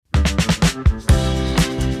I'm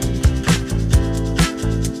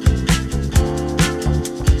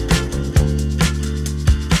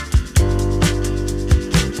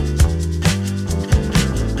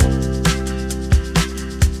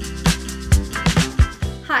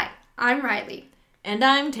Riley. And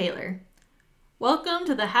I'm Taylor. Welcome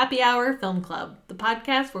to the Happy Hour Film Club, the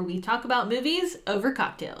podcast where we talk about movies over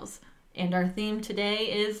cocktails. And our theme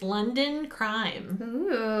today is London crime.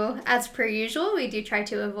 Ooh, as per usual, we do try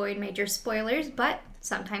to avoid major spoilers, but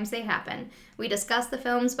sometimes they happen. We discuss the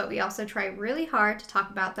films, but we also try really hard to talk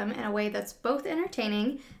about them in a way that's both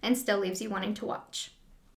entertaining and still leaves you wanting to watch.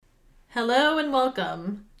 Hello and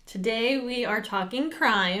welcome. Today we are talking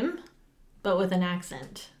crime, but with an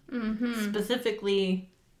accent. Mm-hmm.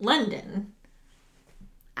 Specifically, London.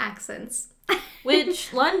 Accents.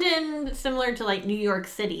 Which, London, similar to, like, New York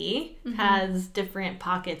City, has different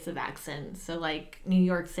pockets of accents. So, like, New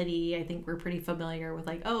York City, I think we're pretty familiar with,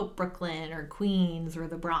 like, oh, Brooklyn or Queens or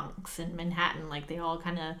the Bronx and Manhattan. Like, they all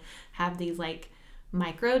kind of have these, like,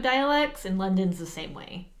 micro dialects, and London's the same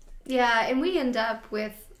way. Yeah, and we end up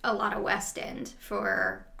with a lot of West End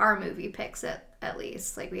for our movie picks, at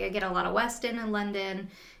least. Like, we get a lot of West End in London,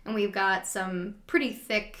 and we've got some pretty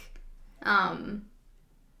thick,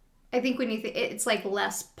 I think when you it's like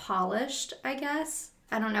less polished, I guess.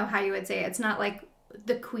 I don't know how you would say it. It's not like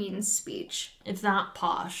the Queen's Speech. It's not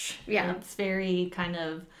posh. Yeah. It's very kind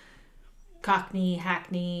of Cockney,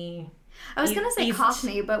 Hackney. I was going to say East.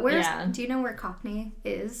 Cockney, but do you know where Cockney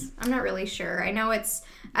is? I'm not really sure. I know it's,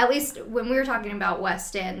 at least when we were talking about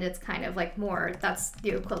West End, it's kind of like more, that's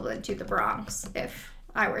the equivalent to the Bronx, if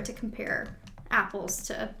I were to compare apples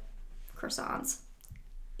to croissants.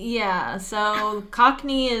 Yeah, so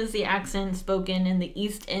Cockney is the accent spoken in the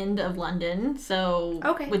East End of London. So,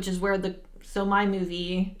 okay. Which is where my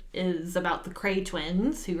movie is about the Cray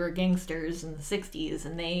twins, who were gangsters in the 60s,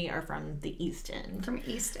 and they are from the East End. From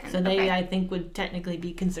East End, so they, I think, would technically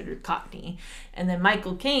be considered Cockney. And then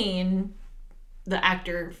Michael Caine, the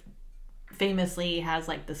actor, famously has,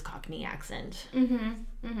 like, this Cockney accent.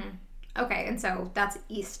 Okay, and so that's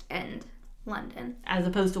East End, London. As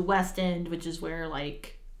opposed to West End, which is where,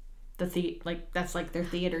 like, that's like their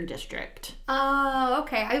theater district. Oh,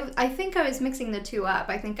 okay. I think I was mixing the two up.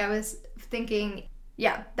 I think I was thinking,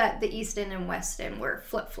 that the East End and West End were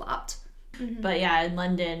flip-flopped. Mm-hmm. But yeah, in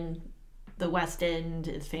London, the West End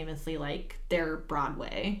is famously like their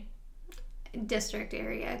Broadway district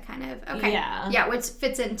area, kind of. Okay. Yeah, which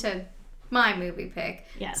fits into my movie pick.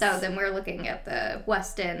 Yes. So then we're looking at the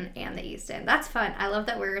West End and the East End. That's fun. I love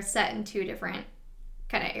that we're set in two different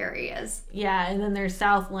kind of areas. Yeah, and then there's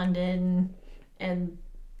South London, and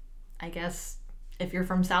I guess if you're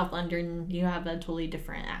from South London, you have a totally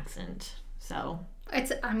different accent. So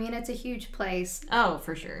it's a huge place. Oh,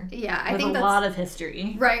 for sure. Yeah, I think think that's a lot of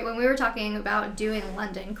history. Right, when we were talking about doing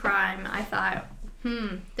London crime, I thought,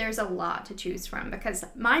 there's a lot to choose from, because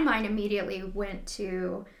my mind immediately went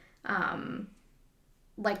to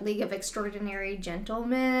like League of Extraordinary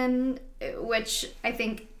Gentlemen, which I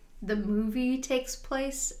think the movie takes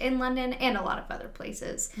place in London and a lot of other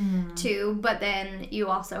places too. But then you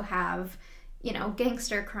also have,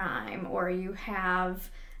 gangster crime, or you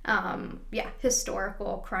have,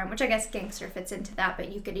 historical crime, which I guess gangster fits into that,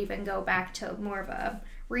 but you could even go back to more of a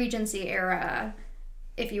Regency era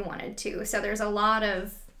if you wanted to. So there's a lot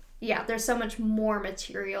of, there's so much more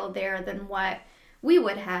material there than what we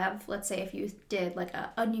would have, let's say, if you did like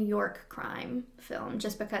a New York crime film,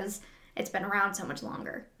 just because it's been around so much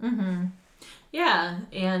longer. Mm-hmm. Yeah,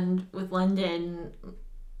 and with London,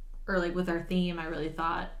 or like with our theme, I really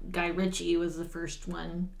thought Guy Ritchie was the first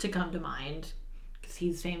one to come to mind, because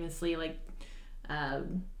he's famously like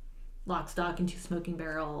Lock, Stock, and Two Smoking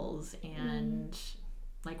Barrels, and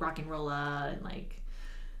like Rock and Rolla, and like,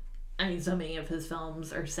 I mean, so many of his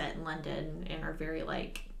films are set in London and are very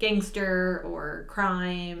like gangster or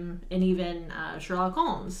crime, and even Sherlock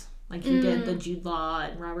Holmes. Like, he did the Jude Law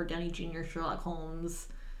and Robert Downey Jr. Sherlock Holmes.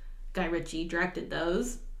 Guy Ritchie directed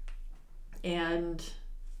those. And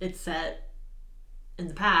it's set in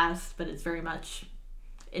the past, but it's very much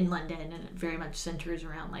in London, and it very much centers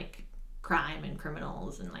around, like, crime and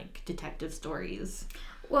criminals and, like, detective stories.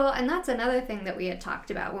 Well, and that's another thing that we had talked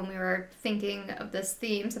about when we were thinking of this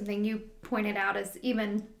theme. Something you pointed out is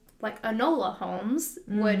even like Enola Holmes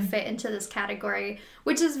would fit into this category,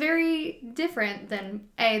 which is very different than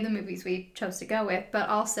the movies we chose to go with, but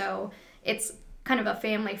also it's kind of a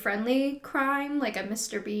family-friendly crime, like a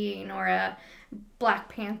Mr. Bean or a Black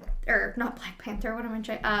Panther, or not Black Panther, what am I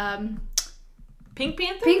trying? Pink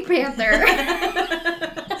Panther? Pink Panther.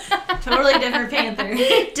 Totally different panther.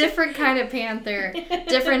 Different kind of panther.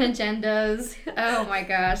 Different agendas. Oh my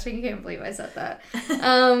gosh, I can't believe I said that.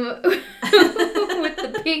 With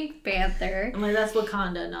the Pink Panther. I'm like, that's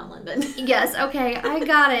Wakanda, not London. Yes, okay, I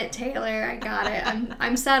got it, Taylor. I got it.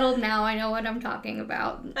 I'm settled now. I know what I'm talking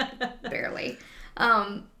about. Barely.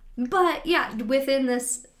 But yeah, within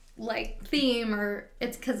this like theme, or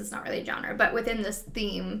it's because it's not really a genre, but within this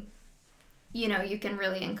theme, you know, you can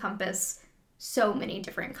really encompass so many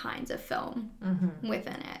different kinds of film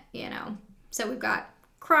within it, you know. So we've got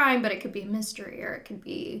crime, but it could be mystery, or it could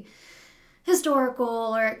be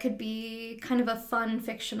historical, or it could be kind of a fun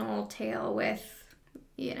fictional tale with,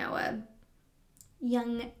 you know, a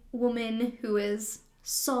young woman who is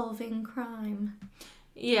solving crime.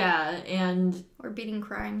 Yeah, and... Or beating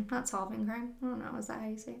crime, not solving crime. I don't know, is that how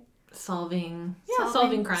you say it? Solving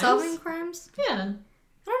crimes. Solving crimes? Yeah.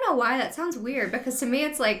 I don't know why, that sounds weird, because to me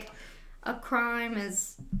it's like a crime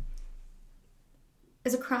is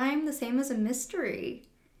a crime the same as a mystery?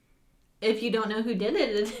 If you don't know who did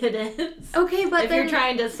it, it is. Okay, but if you're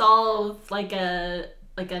trying to solve like an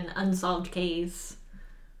unsolved case.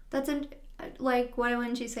 That's like, why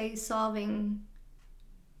wouldn't you say solving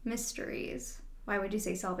mysteries? Why would you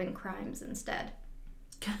say solving crimes instead?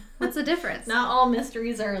 What's the difference? Not all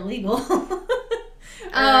mysteries are illegal.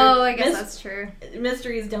 Oh, I guess that's true.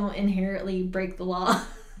 Mysteries don't inherently break the law.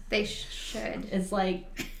 They should. It's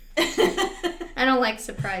like... I don't like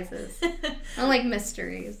surprises. I don't like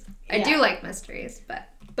mysteries. Yeah. I do like mysteries, but...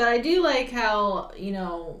 But I do like how, you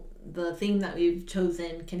know, the theme that we've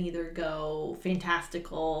chosen can either go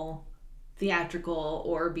fantastical, theatrical,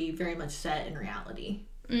 or be very much set in reality.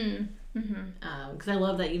 Because I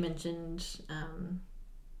love that you mentioned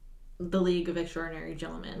The League of Extraordinary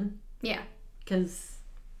Gentlemen. Yeah. Because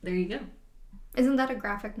there you go. Isn't that a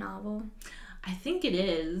graphic novel? I think it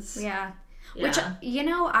is. Yeah. Which, you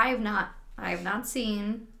know, I have not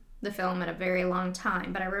seen the film in a very long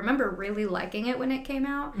time, but I remember really liking it when it came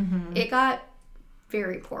out. It got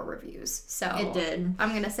very poor reviews. So it did. I'm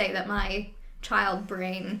going to say that my child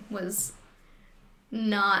brain was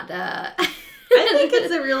not... I think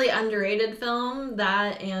it's a really underrated film.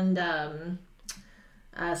 That and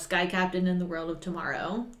Sky Captain and the World of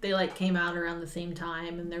Tomorrow. They like came out around the same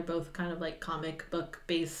time, and they're both kind of like comic book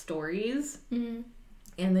based stories. And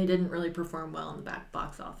they didn't really perform well in the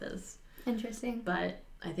box office. Interesting. But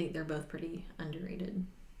I think they're both pretty underrated.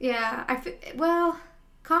 Yeah, well,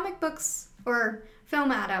 comic books or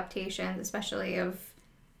film adaptations, especially of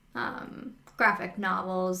graphic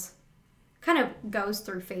novels, kind of goes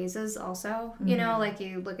through phases also. You know, like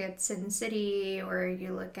you look at Sin City, or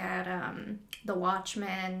you look at The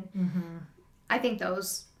Watchmen. I think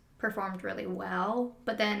those performed really well.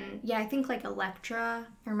 But then, yeah, I think like Elektra,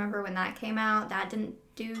 I remember when that came out, that didn't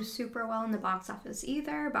do super well in the box office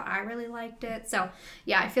either, but I really liked it. So,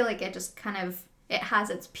 yeah, I feel like it just kind of, it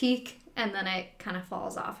has its peak, and then it kind of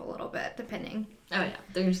falls off a little bit, depending. Oh, yeah.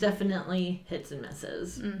 There's definitely hits and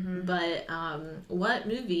misses. But what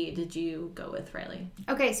movie did you go with, Riley?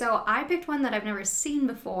 Okay, so I picked one that I've never seen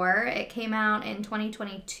before. It came out in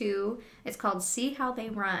 2022. It's called See How They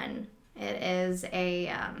Run. It is it's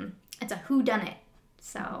a whodunit.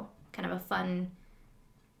 So, kind of a fun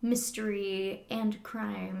mystery and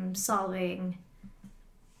crime solving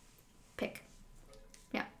pick.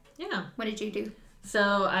 Yeah. Yeah. What did you do?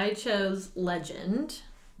 So I chose Legend.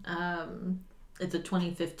 It's a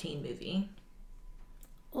 2015 movie.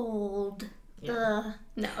 Old. Yeah.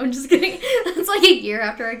 No, I'm just kidding. It's like a year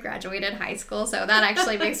after I graduated high school, so that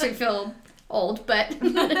actually makes me feel old, but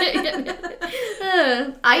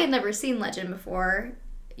I had never seen Legend before.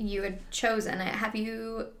 You had chosen it. Had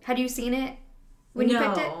you seen it when you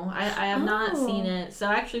picked it? No, I have not seen it. So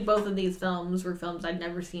actually both of these films were films I'd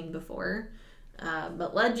never seen before.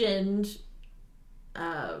 But Legend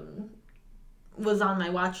was on my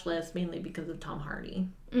watch list mainly because of Tom Hardy.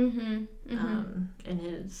 And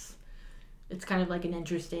it's kind of like an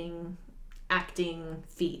interesting acting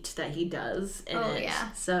feat that he does in it.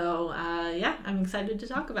 Yeah. So, yeah, I'm excited to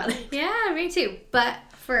talk about it. Yeah, me too. But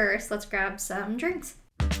first, let's grab some drinks.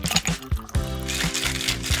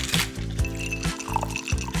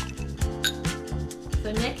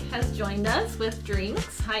 So Nick has joined us with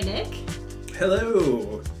drinks. Hi, Nick.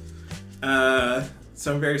 Hello.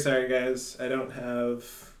 So I'm very sorry, guys. I don't have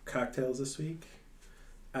cocktails this week.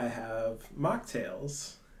 I have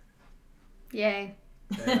mocktails. Yay.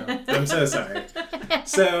 I know. I'm so sorry.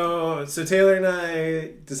 So Taylor and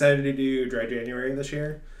I decided to do Dry January this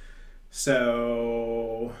year.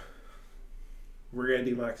 So we're going to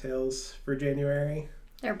do mocktails for January.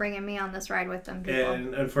 They're bringing me on this ride with them, people.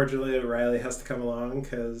 And unfortunately, Riley has to come along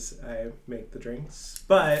because I make the drinks.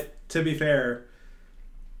 But to be fair,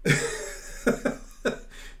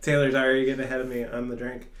 Taylor's already getting ahead of me on the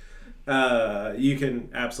drink. You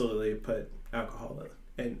can absolutely put alcohol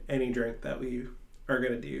in any drink that we are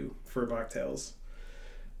going to do for mocktails.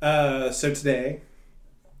 So today,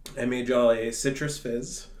 I made y'all a Citrus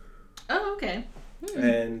Fizz. Oh, okay.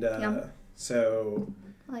 And so...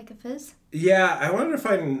 I like a fizz. Yeah, I wanted to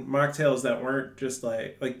find mocktails that weren't just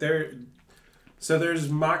like there. So there's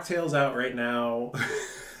mocktails out right now.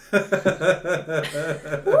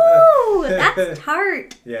 Woo! That's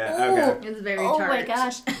tart. Yeah. Okay. It's very Oh tart. my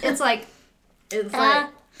gosh! It's like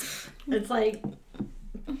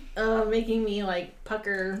making me like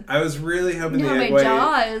pucker. I was really hoping no, the egg my white.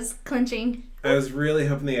 jaw is clenching. I was really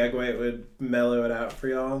hoping the egg white would mellow it out for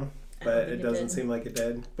y'all, but it doesn't did. seem like it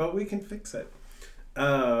did. But we can fix it.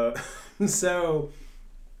 So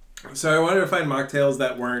I wanted to find mocktails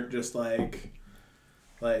that weren't just like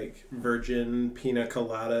virgin pina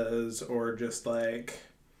coladas or just like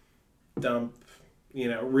dump,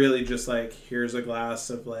 really just like here's a glass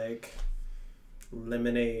of like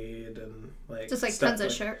lemonade and like Just like stuff tons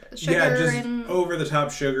of sugar. yeah, just and over the top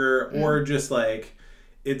sugar or just like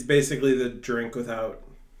it's basically the drink without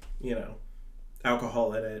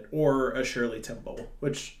alcohol in it, or a Shirley Temple,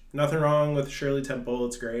 which nothing wrong with Shirley Temple,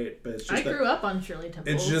 it's great, but it's just I grew up on Shirley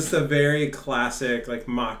Temple. it's just a very classic like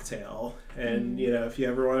mocktail, and if you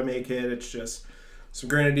ever want to make it, it's just some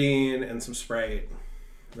grenadine and some Sprite.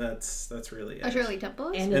 That's really it. a Shirley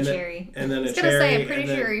Temple. and a cherry. And then I a was gonna cherry. say, I'm pretty and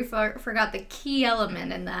then- sure you forgot the key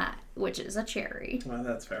element in that, which is a cherry. Well,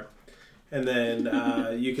 that's fair. And then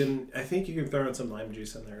I think you can throw in some lime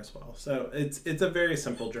juice in there as well. So it's a very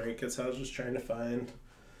simple drink. So I was just trying to find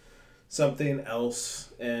something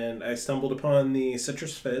else, and I stumbled upon the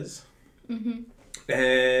Citrus Fizz. Mm-hmm.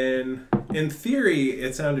 And in theory,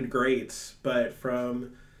 it sounded great, but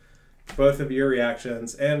from both of your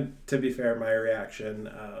reactions, and to be fair, my reaction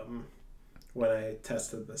when I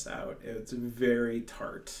tested this out, it's very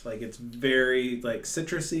tart. Like it's very like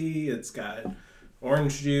citrusy. It's got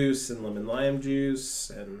orange juice and lemon lime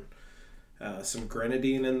juice and some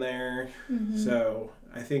grenadine in there. Mm-hmm. So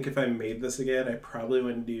I think if I made this again, I probably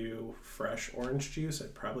wouldn't do fresh orange juice.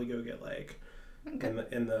 I'd probably go get like in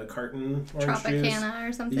the carton orange Tropicana juice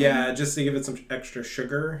or something. Yeah, just to give it some extra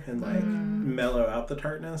sugar and like mellow out the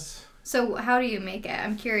tartness. So how do you make it?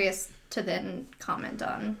 I'm curious to then comment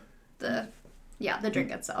on the drink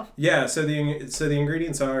itself. Yeah, so the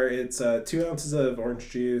ingredients are it's 2 ounces of orange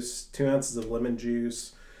juice, 2 ounces of lemon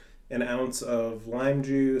juice, an ounce of lime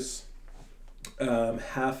juice,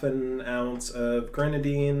 half an ounce of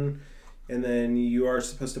grenadine, and then you are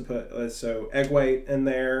supposed to put egg white in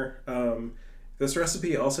there. This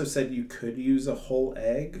recipe also said you could use a whole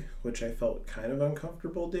egg, which I felt kind of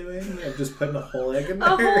uncomfortable doing. Of just putting a whole egg in there.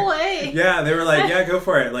 A whole egg? Yeah, they were like, yeah, go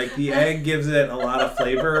for it. Like, the egg gives it a lot of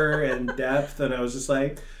flavor and depth, and I was just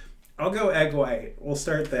like, I'll go egg white. We'll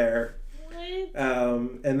start there. What?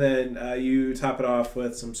 And then you top it off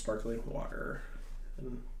with some sparkling water.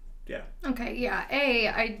 And, yeah. Okay, yeah.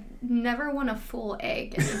 I never want a full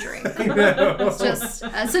egg in a drink. No. It's just,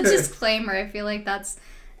 as a disclaimer, I feel like that's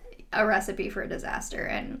a recipe for a disaster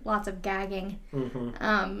and lots of gagging.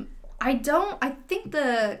 Mm-hmm. I think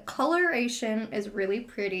the coloration is really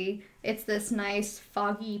pretty. It's this nice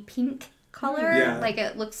foggy pink color. Yeah. Like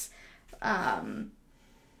it looks,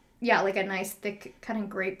 like a nice thick kind of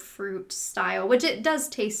grapefruit style, which it does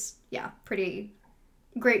taste, pretty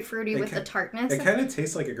grapefruity with the tartness. It kind of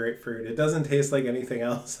tastes like a grapefruit. It doesn't taste like anything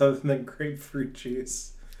else other than grapefruit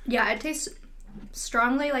juice. Yeah, it tastes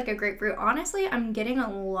strongly like a grapefruit. Honestly, I'm getting a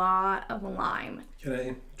lot of lime. Can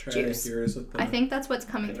I try Juice. yours with the... I think that's what's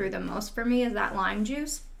coming through the most for me is that lime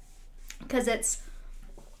juice. Because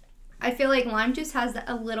I feel like lime juice has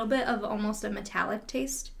a little bit of almost a metallic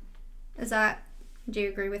taste. Do you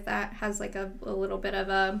agree with that? Has like a little bit of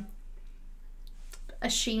a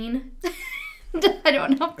sheen. I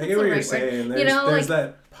don't know if I get what you're saying. There's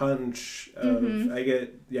that punch of I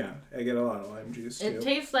get a lot of lime juice too. It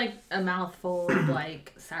tastes like a mouthful of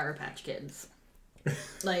like Sour Patch Kids.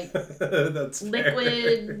 Like That's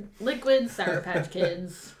liquid Sour Patch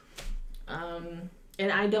Kids. And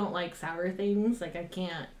I don't like sour things. Like I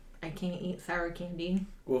can't eat sour candy.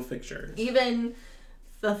 We'll fix yours. Even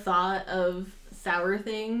the thought of sour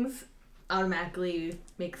things automatically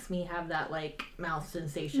makes me have that like mouth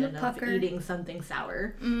sensation of eating something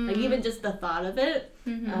sour. Like even just the thought of it.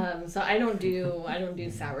 So I don't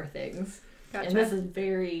do sour things. Gotcha.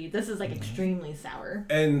 And this is like extremely sour.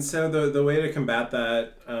 And so the way to combat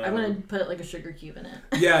that... I'm going to put like a sugar cube in it.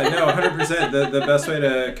 Yeah, no, 100%. The best way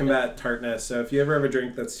to combat tartness. So if you ever have a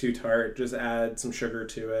drink that's too tart, just add some sugar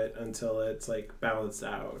to it until it's like balanced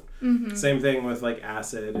out. Mm-hmm. Same thing with like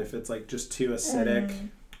acid. If it's like just too acidic...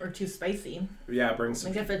 Or too spicy. Yeah, bring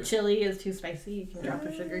some Like if a chili is too spicy, you can drop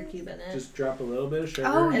a sugar cube in it. Just drop a little bit of sugar.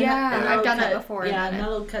 Oh, yeah. I've done that before. Yeah, and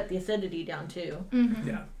that'll cut the acidity down too. Mm-hmm.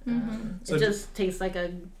 Yeah. So it just tastes like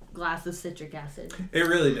a glass of citric acid. It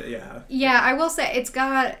really does, yeah. Yeah, I will say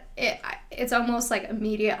it's almost like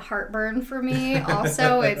immediate heartburn for me.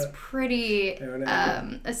 Also, it's pretty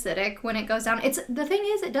acidic when it goes down. The thing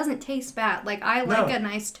is, it doesn't taste bad. Like, I like a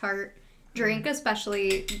nice tart drink,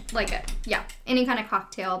 especially like any kind of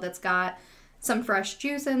cocktail that's got some fresh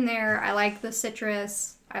juice in there. I like the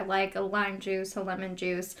citrus. I like a lime juice, a lemon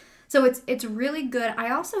juice. So it's really good.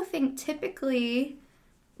 I also think typically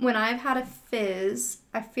when I've had a fizz,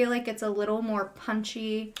 I feel like it's a little more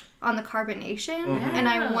punchy on the carbonation. Mm-hmm. And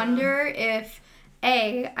I wonder if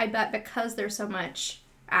I bet because there's so much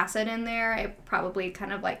acid in there, it probably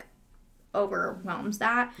kind of like overwhelms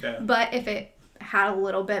that. Yeah. But if it had a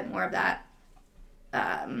little bit more of that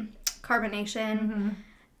carbonation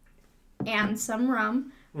and some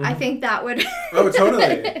rum, I think that would totally.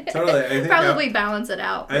 I think probably balance it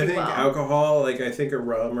out. I think alcohol, like I think a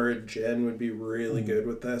rum or a gin would be really good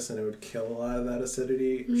with this, and it would kill a lot of that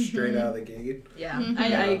acidity straight out of the gate. Yeah, I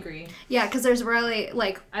agree. Yeah, because there's really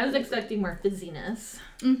like I was expecting more fizziness.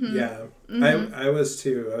 Mm-hmm. Yeah, mm-hmm. I was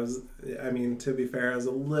too. I mean, to be fair, I was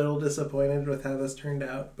a little disappointed with how this turned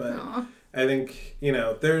out, but I think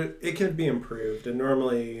it can be improved, and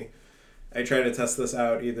normally I try to test this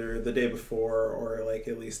out either the day before or like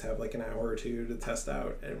at least have like an hour or two to test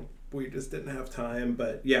out, and we just didn't have time.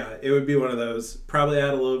 But yeah, it would be one of those, probably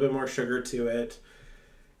add a little bit more sugar to it,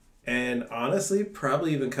 and honestly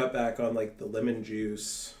probably even cut back on like the lemon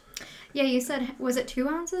juice. Yeah, you said, was it 2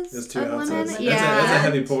 ounces? It's 2 of ounces. Lemon? That's a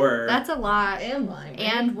heavy pour. That's a lot. And lime.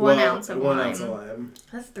 And 1 ounce of lime. 1 ounce of lime.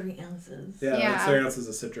 That's 3 ounces. Yeah, that's 3 ounces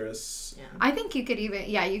of citrus. Yeah. I think you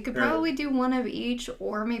could probably do one of each,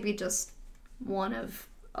 or maybe just one of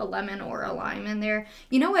a lemon or a lime in there.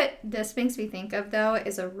 You know what this makes me think of, though,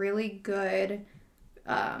 is a really good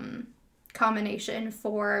combination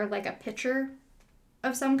for like a pitcher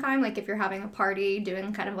of some kind. Like if you're having a party,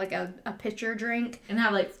 doing kind of like a pitcher drink. And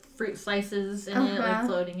have like fruit slices in it, like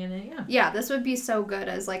floating in it. Yeah, this would be so good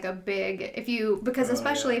as like a big, if you're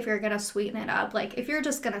gonna sweeten it up, like if you're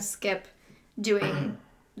just gonna skip doing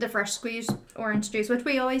the fresh squeezed orange juice, which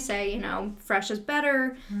we always say, fresh is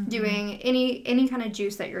better. Doing any kind of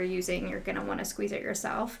juice that you're using, you're gonna want to squeeze it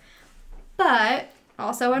yourself. But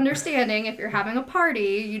also understanding if you're having a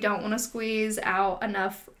party, you don't want to squeeze out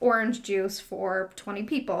enough orange juice for 20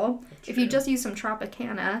 people. If you just use some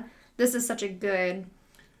Tropicana, this is such a good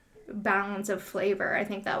balance of flavor. I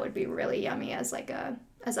think that would be really yummy as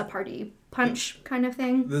a party punch kind of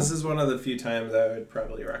thing. This is one of the few times I would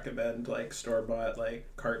probably recommend like store-bought like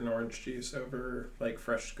carton orange juice over like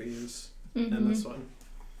fresh squeeze in this one.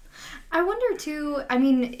 I wonder too, I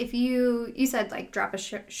mean, if you said like drop a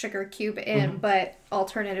sugar cube in, but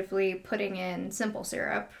alternatively putting in simple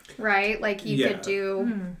syrup, right? Like you could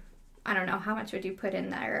do, I don't know, how much would you put in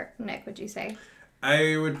there, Nick, would you say?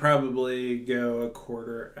 I would probably go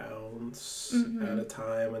 1/4 ounce at a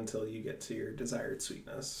time until you get to your desired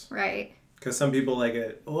sweetness. Right. Because some people like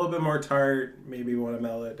it a little bit more tart, maybe want to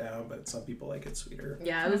mellow it down, but some people like it sweeter.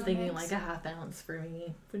 Yeah, I was thinking like a 1/2 ounce for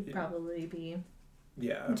me would probably be...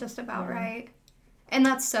 Yeah. Just about right. And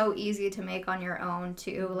that's so easy to make on your own,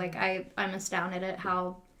 too. Like, I'm astounded at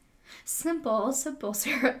how simple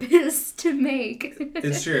syrup is to make.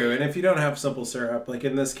 It's true. And if you don't have simple syrup, like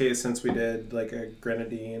in this case, since we did like a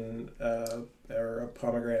grenadine or a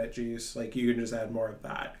pomegranate juice, like you can just add more of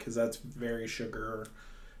that because that's very sugar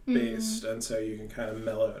based, and so you can kind of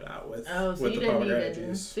mellow it out with the pomegranate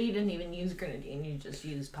juice. So you didn't even use grenadine, you just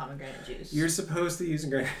used pomegranate juice. You're supposed to use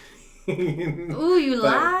grenadine. Ooh, you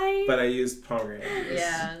lie! But I used pomegranate juice.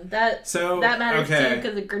 Yeah, that matters too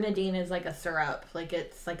because the grenadine is like a syrup, like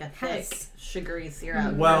it's like a thick, sugary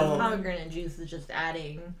syrup. Well, pomegranate juice is just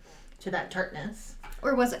adding to that tartness.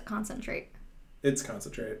 Or was it concentrate? It's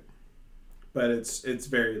concentrate, but it's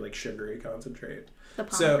very like sugary concentrate. The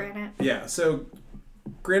pomegranate. So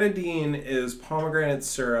grenadine is pomegranate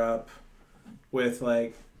syrup with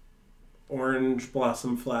like orange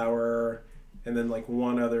blossom flower. And then like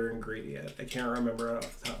one other ingredient. I can't remember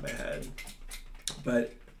off the top of my head.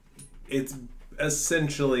 But it's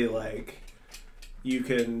essentially like you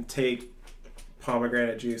can take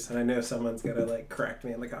pomegranate juice, and I know someone's gonna like correct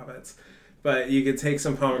me in the comments, But you could take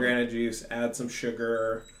some pomegranate juice, add some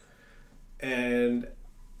sugar, and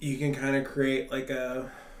you can kind of create like an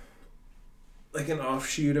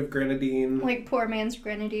offshoot of grenadine. Like poor man's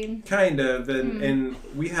grenadine. Kind of. And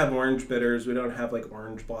we have orange bitters. We don't have like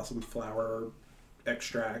orange blossom flower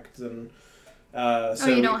extract. And so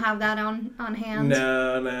you don't have that on hand?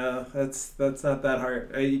 No. That's not that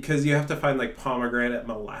hard. Because you have to find like pomegranate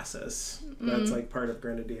molasses. That's like part of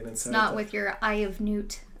grenadine. It's not with your eye of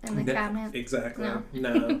newt in the cabinet. Exactly.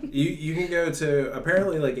 No. You can go to,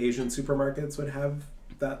 apparently like Asian supermarkets would have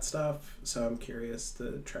that stuff, so I'm curious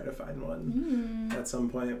to try to find one at some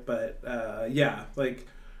point. But yeah, like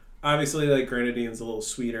obviously like grenadine's a little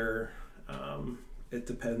sweeter. It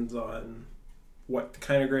depends on what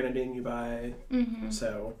kind of grenadine you buy.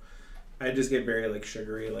 So I just get very like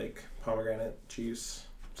sugary like pomegranate juice.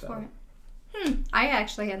 So I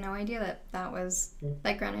actually had no idea that was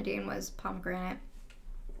that grenadine was pomegranate.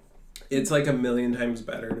 It's like 1,000,000 times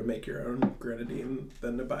better to make your own grenadine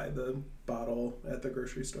than to buy the bottle at the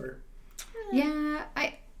grocery store. Yeah,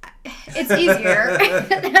 it's easier.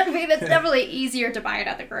 I mean, it's definitely easier to buy it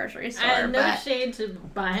at the grocery store. No shade to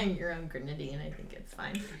buying your own grenadine. I think it's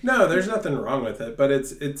fine. No, there's nothing wrong with it, but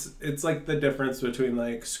it's like the difference between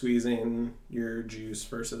like squeezing your juice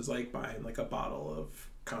versus like buying like a bottle of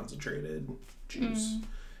concentrated juice.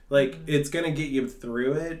 Like it's gonna get you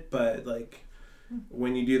through it, but like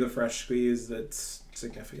when you do the fresh squeeze, that's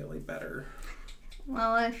significantly better.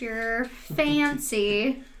 Well, if you're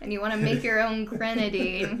fancy and you want to make your own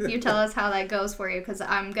grenadine, you tell us how that goes for you, because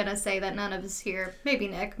I'm going to say that none of us here, maybe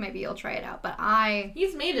Nick, maybe you'll try it out, but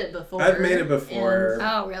He's made it before. I've made it before.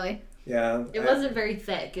 Oh, really? Yeah. It wasn't very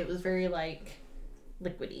thick. It was very, like,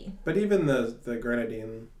 liquidy. But even the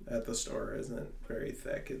grenadine at the store isn't very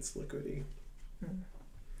thick. It's liquidy.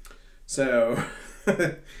 So...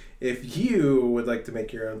 If you would like to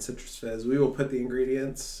make your own Citrus Fizz, we will put the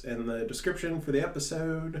ingredients in the description for the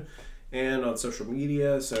episode and on social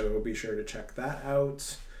media, so be sure to check that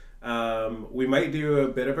out. We might do a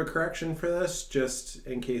bit of a correction for this, just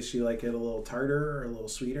in case you like it a little tartar or a little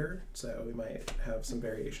sweeter, so we might have some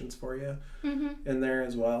variations for you in there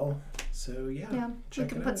as well. So yeah, we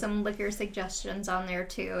can put some liquor suggestions on there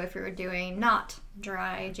too if you're doing not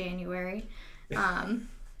dry January.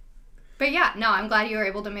 But yeah, no, I'm glad you were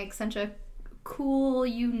able to make such a cool,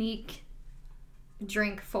 unique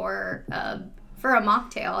drink for a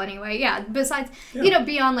mocktail anyway. Yeah, besides,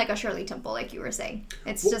 beyond like a Shirley Temple, like you were saying.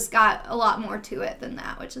 It's just got a lot more to it than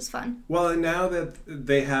that, which is fun. Well, and now that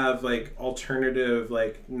they have like alternative,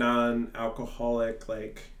 like non-alcoholic,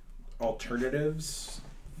 like alternatives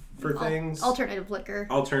for things. Alternative liquor.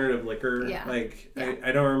 Yeah. Like, yeah.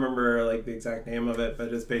 I don't remember like the exact name of it,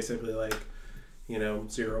 but it's basically like,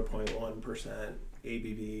 0.1%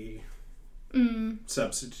 ABV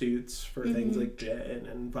substitutes for things like gin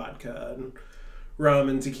and vodka and rum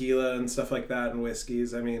and tequila and stuff like that and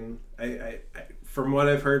whiskeys. I mean, I from what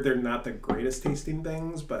I've heard, they're not the greatest tasting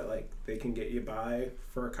things, but like they can get you by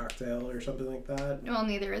for a cocktail or something like that. Well,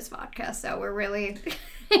 neither is vodka, so we're really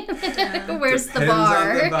where's the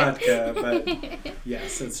bar? Depends on the vodka, but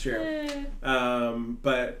yes, it's true.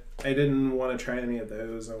 But I didn't want to try any of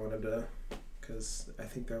those. I wanted to, because I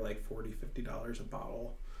think they're like $40-$50 a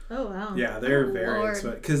bottle. Oh, wow. Yeah, they're very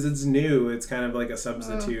expensive. Because it's new. It's kind of like a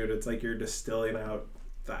substitute. It's like you're distilling out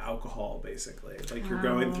the alcohol, basically. It's like you're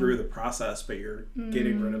going through the process, but you're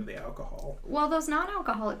getting rid of the alcohol. Well, those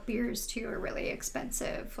non-alcoholic beers, too, are really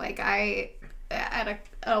expensive. Like, at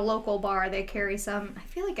a local bar, they carry some, I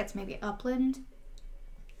feel like it's maybe Upland.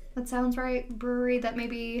 That sounds right. Brewery that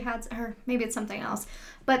maybe has, or maybe it's something else.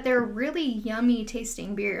 But they're really yummy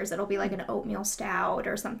tasting beers. It'll be like an oatmeal stout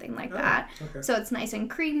or something like that. Okay. So it's nice and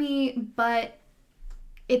creamy, but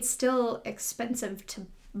it's still expensive to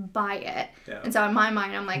buy it. Yeah. And so in my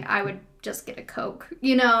mind, I'm like, I would just get a Coke,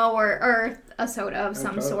 or a soda of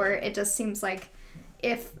some sort. It just seems like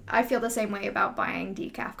I feel the same way about buying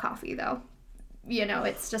decaf coffee, though.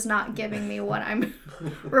 It's just not giving me what I'm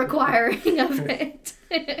requiring of it.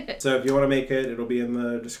 So if you want to make it, it'll be in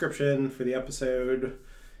the description for the episode.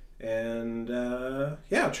 And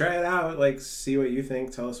try it out. Like, see what you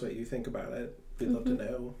think. Tell us what you think about it. We'd love to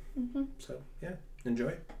know. So, yeah,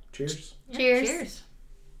 enjoy. Cheers. Cheers.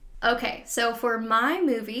 Okay, so for my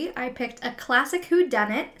movie, I picked a classic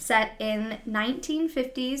whodunit set in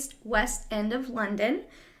 1950s West End of London.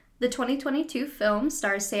 The 2022 film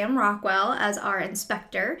stars Sam Rockwell as our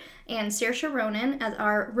inspector and Saoirse Ronan as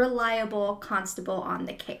our reliable constable on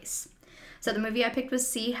the case. So the movie I picked was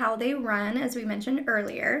See How They Run, as we mentioned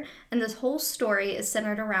earlier, and this whole story is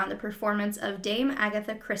centered around the performance of Dame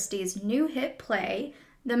Agatha Christie's new hit play,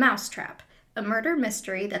 The Mousetrap, a murder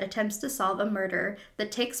mystery that attempts to solve a murder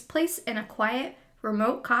that takes place in a quiet,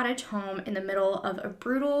 remote cottage home in the middle of a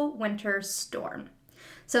brutal winter storm.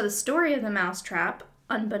 So the story of the mousetrap,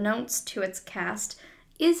 unbeknownst to its cast,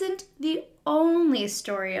 isn't the only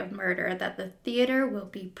story of murder that the theater will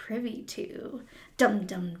be privy to. Dum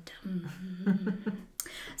dum dum.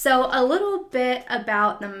 So a little bit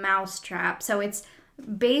about the mousetrap. So it's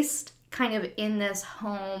based kind of in this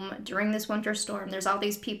home during this winter storm. There's all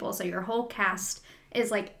these people, so your whole cast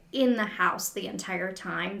is like in the house the entire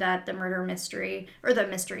time that the murder mystery or the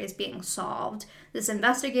mystery is being solved. This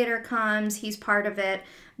investigator comes, he's part of it,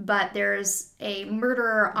 but there's a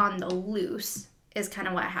murderer on the loose is kind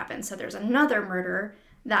of what happens. So there's another murder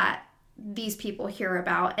that these people hear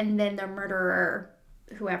about, and then the murderer,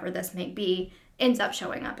 whoever this may be, ends up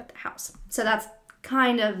showing up at the house. So that's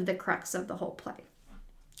kind of the crux of the whole play.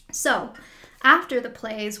 So after the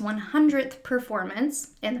play's 100th performance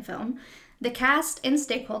in the film, the cast and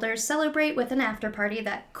stakeholders celebrate with an after party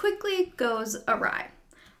that quickly goes awry.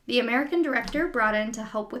 The American director brought in to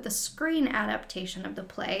help with the screen adaptation of the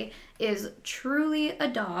play is truly a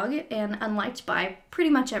dog and unliked by pretty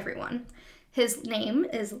much everyone. His name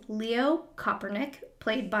is Leo Kopernik,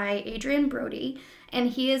 played by Adrian Brody, and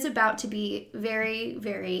he is about to be very,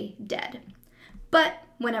 very dead. But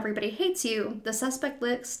when everybody hates you, the suspect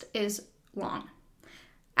list is long.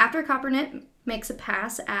 After Kopernik makes a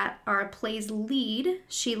pass at our play's lead,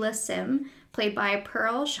 Sheila Sim, played by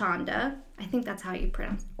Pearl Chanda, I think that's how you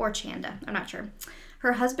pronounce, or Chanda, I'm not sure.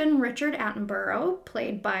 Her husband, Richard Attenborough,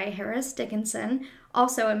 played by Harris Dickinson,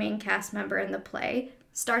 also a main cast member in the play,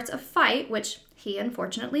 starts a fight, which he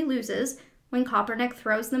unfortunately loses, when Kopernik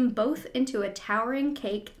throws them both into a towering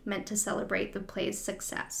cake meant to celebrate the play's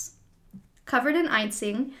success. Covered in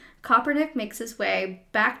icing, Kopernik makes his way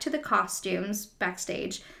back to the costumes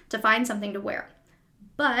backstage to find something to wear.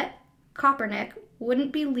 But Kopernik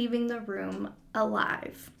wouldn't be leaving the room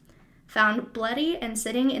alive. Found bloody and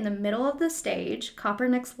sitting in the middle of the stage,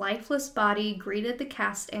 Kopernik's lifeless body greeted the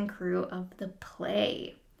cast and crew of the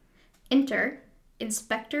play. Enter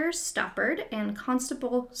Inspector Stoppard and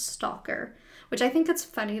Constable Stalker, which I think it's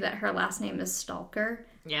funny that her last name is Stalker.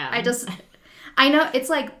 Yeah. I know it's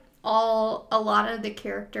like a lot of the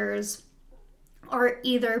characters are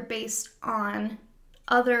either based on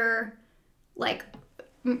other like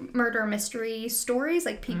murder mystery stories,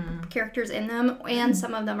 like characters in them, and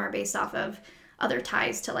some of them are based off of other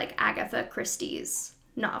ties to like Agatha Christie's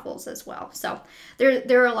novels as well. So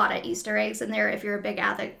there are a lot of Easter eggs in there. If you're a big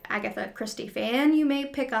Agatha Christie fan, you may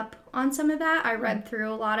pick up on some of that. I read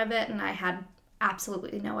through a lot of it and I had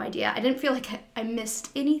absolutely no idea. I didn't feel like I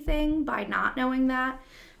missed anything by not knowing that,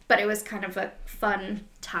 but it was kind of a fun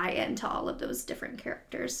tie-in to all of those different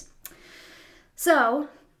characters. So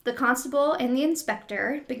the constable and the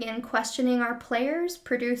inspector begin questioning our players,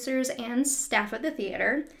 producers, and staff of the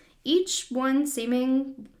theater, each one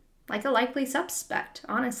seeming like a likely suspect,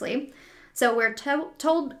 honestly. So we're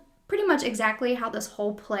told pretty much exactly how this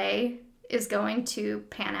whole play is going to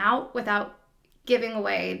pan out without giving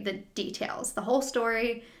away the details. The whole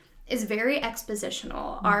story is very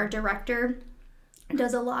expositional. Our director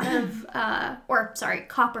does a lot of,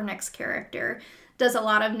 Kopernik's character does a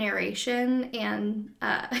lot of narration and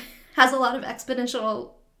has a lot of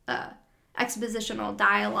expositional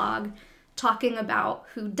dialogue talking about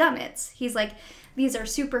whodunits. He's like, these are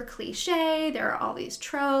super cliche, there are all these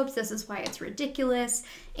tropes, this is why it's ridiculous,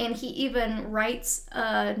 and he even writes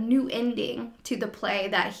a new ending to the play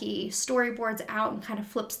that he storyboards out and kind of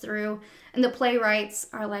flips through, and the playwrights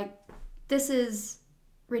are like, this is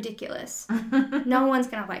ridiculous. No one's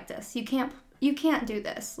gonna like this. You can't do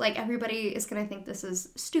this. Like, everybody is gonna think this is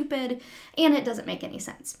stupid, and it doesn't make any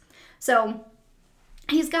sense. So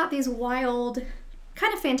he's got these wild,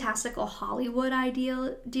 kind of fantastical Hollywood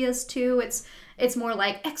ideas too. It's more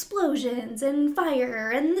like explosions and fire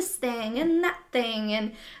and this thing and that thing,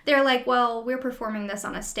 and they're like, well, we're performing this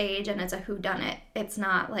on a stage and it's a whodunit. It's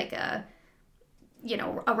not like a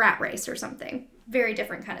rat race or something. Very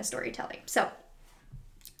different kind of storytelling. So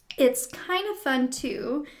it's kind of fun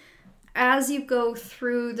too. As you go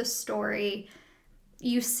through the story,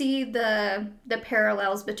 you see the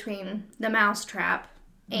parallels between the mousetrap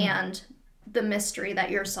and the mystery that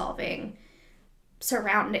you're solving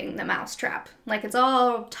surrounding the mousetrap. Like, it's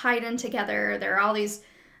all tied in together. There are all these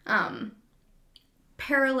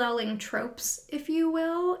paralleling tropes, if you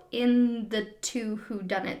will, in the two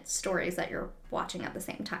whodunit stories that you're watching at the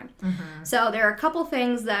same time. Mm-hmm. So there are a couple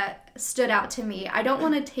things that stood out to me. I don't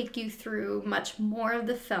want to take you through much more of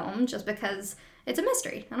the film just because it's a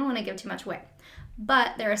mystery. I don't want to give too much away.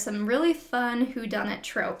 But there are some really fun whodunit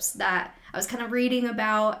tropes that I was kind of reading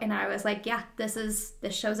about, and I was like, yeah, this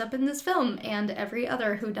shows up in this film and every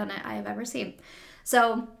other whodunit I have ever seen.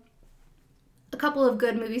 So a couple of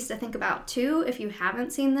good movies to think about too, if you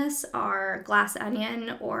haven't seen this, are Glass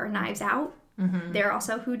Onion or Knives Out. Mm-hmm. They're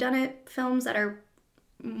also whodunit films that are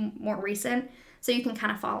more recent, so you can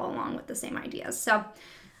kind of follow along with the same ideas. So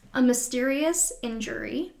a mysterious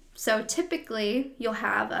injury. So typically you'll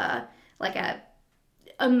have a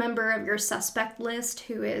member of your suspect list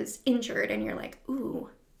who is injured, and you're like, ooh,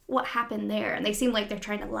 what happened there? And they seem like they're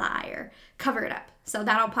trying to lie or cover it up. So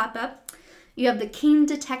that'll pop up. You have the keen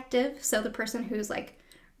detective, so the person who's like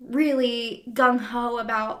really gung-ho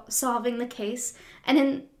about solving the case. And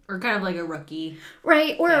in or kind of like a rookie.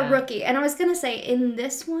 Right, or a rookie. And I was going to say, in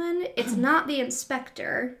this one, it's not the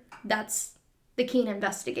inspector that's the keen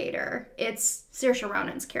investigator. It's Saoirse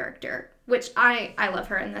Ronan's character, which I love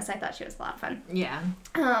her in this. I thought she was a lot of fun. Yeah.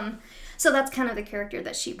 So that's kind of the character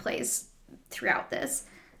that she plays throughout this.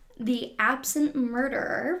 The absent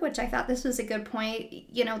murderer, which I thought this was a good point.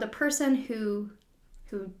 You know, the person who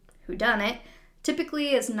done it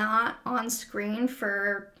typically is not on screen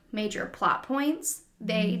for major plot points.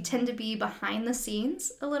 They tend to be behind the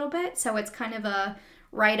scenes a little bit, so it's kind of a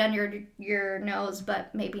right under your nose,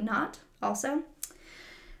 but maybe not also.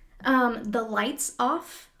 The lights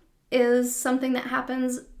off is something that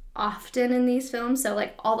happens often in these films. So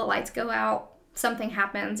like all the lights go out, something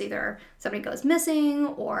happens, either somebody goes missing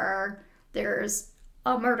or there's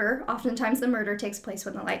a murder. Oftentimes the murder takes place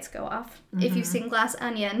when the lights go off. Mm-hmm. If you've seen Glass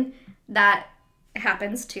Onion, that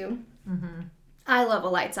happens too. Mm-hmm. I love a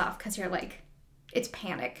lights off because you're like, it's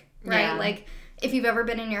panic, right? Yeah. Like if you've ever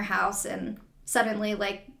been in your house and suddenly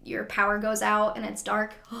like your power goes out and it's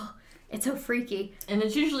dark, it's so freaky. And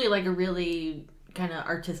it's usually like a really kind of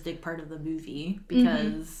artistic part of the movie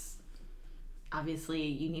because obviously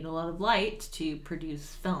you need a lot of light to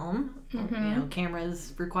produce film. Mm-hmm. You know,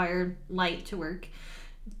 cameras require light to work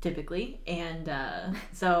typically. And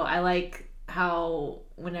so I like how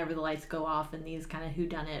whenever the lights go off in these kind of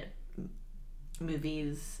whodunit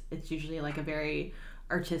movies, it's usually like a very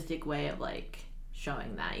artistic way of like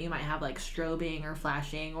showing that. You might have like strobing or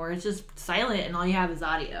flashing, or it's just silent and all you have is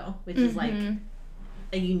audio, which is like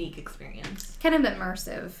a unique experience. Kind of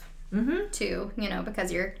immersive too, you know,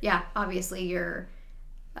 because obviously your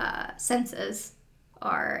senses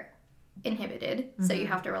are inhibited, so you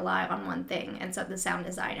have to rely on one thing. And so the sound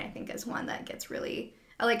design, I think, is one that gets really,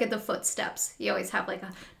 I like the footsteps. You always have like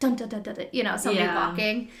a dun dun dun dun, dun, you know, somebody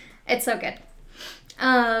walking. It's so good.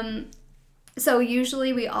 So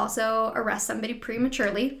usually we also arrest somebody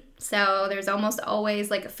prematurely. So there's almost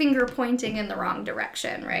always like a finger pointing in the wrong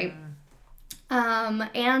direction, right?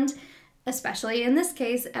 And especially in this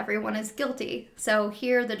case, everyone is guilty. So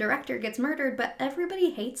here the director gets murdered, but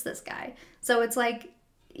everybody hates this guy. So it's like,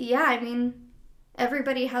 yeah, I mean,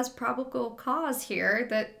 everybody has probable cause here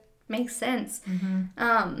that makes sense.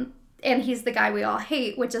 And he's the guy we all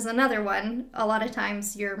hate, which is another one. A lot of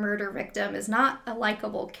times your murder victim is not a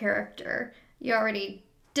likable character. You already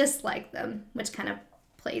dislike them, which kind of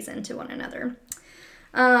plays into one another.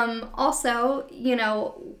 Also, you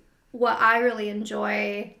know, what I really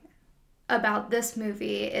enjoy about this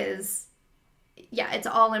movie is, it's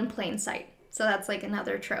all in plain sight. So that's like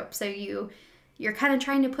another trope. So you're kind of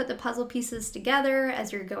trying to put the puzzle pieces together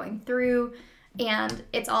as you're going through, and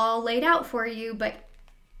it's all laid out for you, but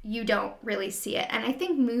you don't really see it. And I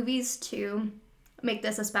think movies too make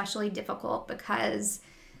this especially difficult because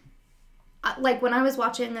like when I was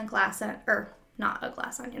watching Glass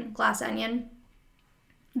Onion,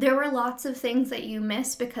 there were lots of things that you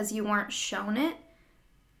missed because you weren't shown it.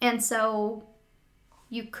 And so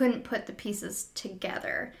you couldn't put the pieces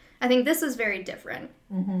together. I think this is very different.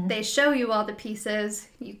 They show you all the pieces,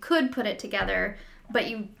 you could put it together, but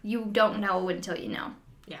you don't know until you know.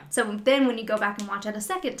 Yeah. So then when you go back and watch it a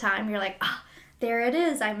second time, you're like, there it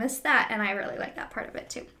is. I missed that. And I really like that part of it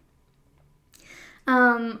too.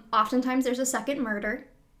 Oftentimes there's a second murder.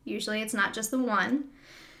 Usually it's not just the one.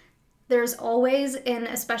 There's always, in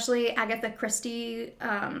especially Agatha Christie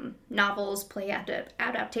novels, play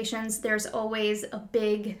adaptations, there's always a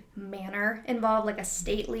big manor involved, like a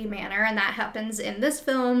stately manor, and that happens in this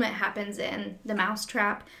film. It happens in The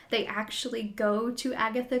Mousetrap. They actually go to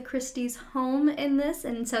Agatha Christie's home in this,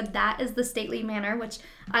 and so that is the stately manor, which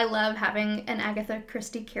I love having an Agatha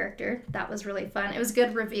Christie character. That was really fun. It was a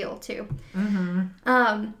good reveal, too.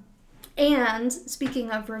 And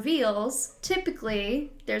speaking of reveals,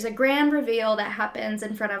 typically there's a grand reveal that happens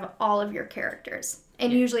in front of all of your characters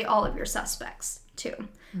and usually all of your suspects too.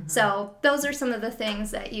 So those are some of the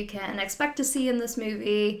things that you can expect to see in this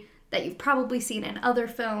movie that you've probably seen in other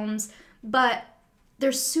films, but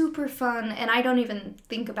they're super fun, and I don't even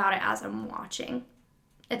think about it as I'm watching.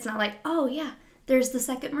 It's not like, oh yeah, there's the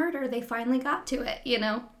second murder, they finally got to it, you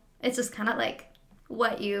know? It's just kind of like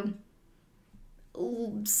what you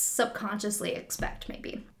subconsciously expect,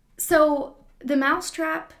 maybe. So The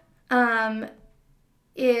Mousetrap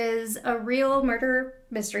is a real murder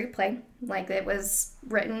mystery play. Like, it was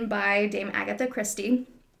written by Dame Agatha Christie,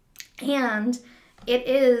 and it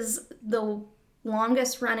is the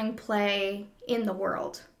longest running play in the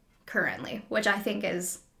world currently, which I think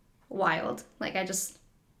is wild. Like,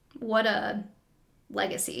 what a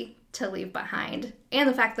legacy to leave behind. And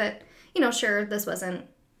the fact that, you know, sure,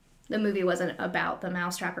 the movie wasn't about the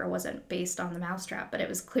mousetrap or wasn't based on the mousetrap, but it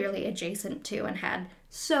was clearly adjacent to and had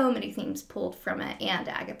so many themes pulled from it and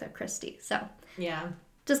Agatha Christie. So yeah,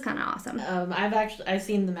 just kind of awesome. I've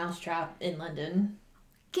seen the Mousetrap in London.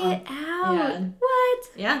 Get out! Yeah. What?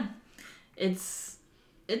 Yeah, it's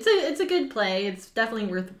a good play. It's definitely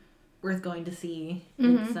worth going to see.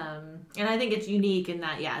 Mm-hmm. It's and I think it's unique in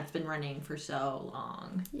that it's been running for so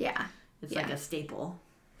long. Yeah, it's like a staple.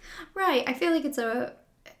 Right. I feel like it's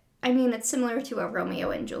similar to a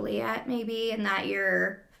Romeo and Juliet, maybe, in that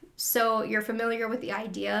you're familiar with the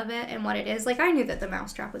idea of it and what it is. Like, I knew that the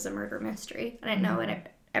Mousetrap was a murder mystery. I didn't know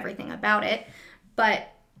everything about it, but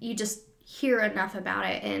you just hear enough about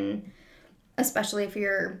it, and especially if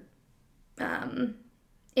you're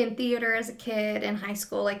in theater as a kid, in high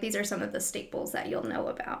school, like, these are some of the staples that you'll know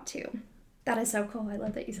about, too. That is so cool. I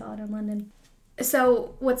love that you saw it in London.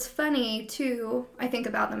 So, what's funny, too, I think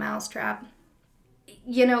about the Mousetrap,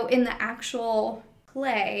 you know, in the actual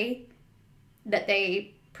play that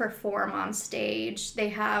they perform on stage, they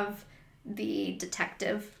have the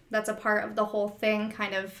detective that's a part of the whole thing,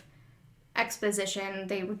 kind of exposition.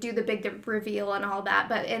 They do the big reveal and all that,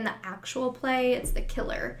 but in the actual play, it's the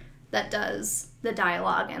killer that does the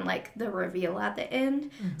dialogue and, like, the reveal at the end.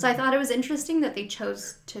 Mm-hmm. So I thought it was interesting that they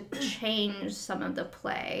chose to change some of the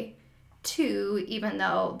play too, even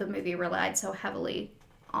though the movie relied so heavily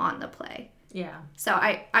on the play. Yeah. So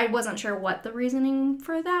I wasn't sure what the reasoning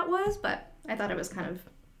for that was, but I thought it was kind of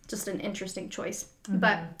just an interesting choice. Mm-hmm.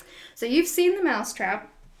 But, so you've seen The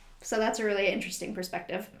Mousetrap, so that's a really interesting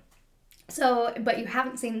perspective. So, but you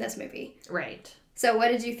haven't seen this movie. Right. So what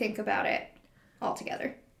did you think about it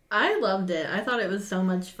altogether? I loved it. I thought it was so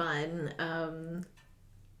much fun.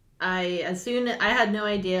 I had no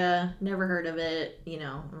idea, never heard of it, you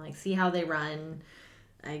know, I'm like, see how they run.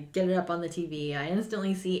 I get it up on the TV. I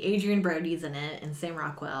instantly see Adrian Brody's in it and Sam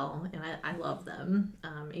Rockwell, and I love them.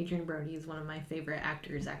 Adrian Brody is one of my favorite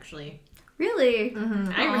actors, actually. Really?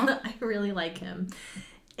 Mm-hmm. I really like him.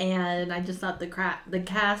 And I just thought the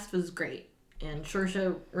cast was great. And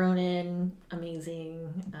Saoirse Ronan,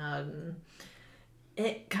 amazing.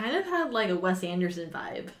 It kind of had like a Wes Anderson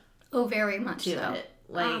vibe. Oh, very much to so. It.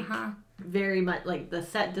 Like, very much, like, the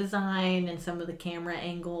set design and some of the camera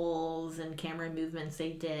angles and camera movements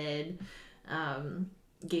they did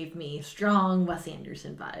gave me strong Wes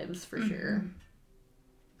Anderson vibes, for sure.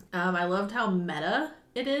 I loved how meta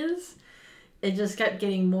it is. It just kept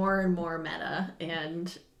getting more and more meta,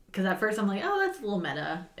 and because at first I'm like, oh, that's a little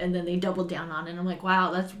meta, and then they doubled down on it, and I'm like,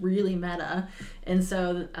 wow, that's really meta. And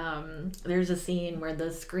so there's a scene where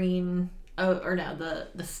the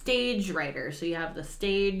stage writer, so you have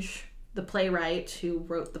the playwright who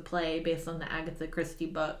wrote the play based on the Agatha Christie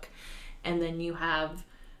book, and then you have,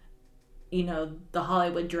 you know, the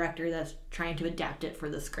Hollywood director that's trying to adapt it for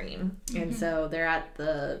the screen. And so they're at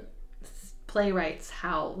the playwright's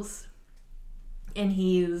house, and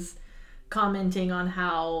he's commenting on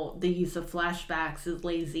how the use of flashbacks is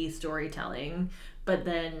lazy storytelling, but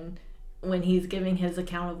then when he's giving his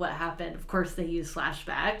account of what happened, of course they use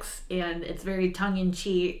flashbacks, and it's very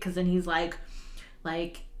tongue-in-cheek, because then he's like,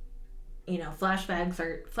 you know, flashbacks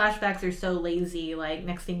are so lazy, like,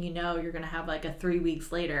 next thing you know, you're gonna have like a 3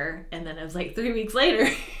 weeks later, and then it was like 3 weeks later.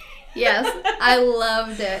 Yes, I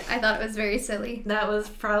loved it. I thought it was very silly. That was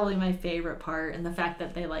probably my favorite part, and the fact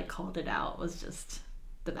that they, like, called it out was just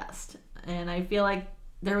the best. And I feel like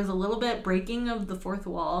there was a little bit breaking of the fourth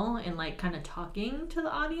wall and, like, kind of talking to the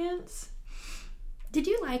audience. Did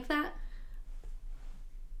you like that?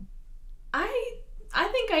 I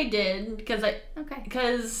think I did,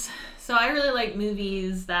 because so I really like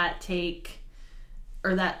movies that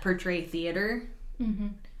portray theater,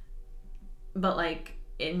 but, like,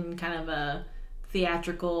 in kind of a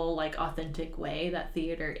theatrical, like, authentic way that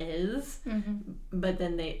theater is, but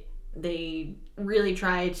then they really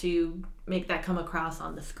try to make that come across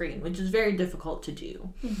on the screen, which is very difficult to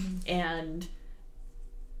do. And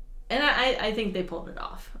I think they pulled it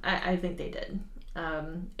off. I think they did.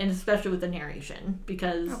 and especially with the narration,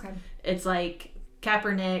 because it's like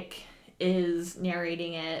Kaepernick is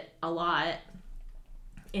narrating it a lot,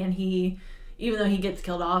 and he, even though he gets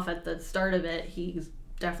killed off at the start of it, he's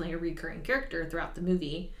definitely a recurring character throughout the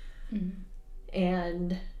movie.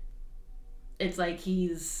 And it's like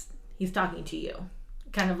he's talking to you,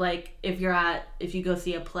 kind of like if you go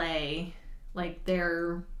see a play, like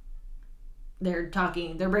they're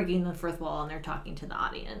breaking the fourth wall and they're talking to the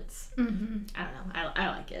audience. I don't know, I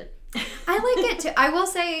like it. I like it too. I will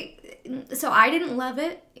say, so I didn't love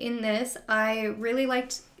it in this. I really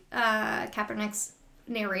liked Kaepernick's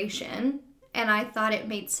narration, and I thought it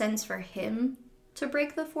made sense for him to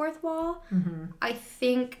break the fourth wall. I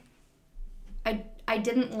think I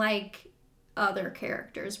didn't like other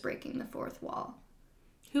characters breaking the fourth wall.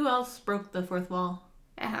 Who else broke the fourth wall?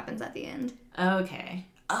 It happens at the end. Okay.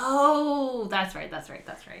 Oh, that's right.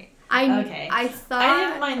 I thought I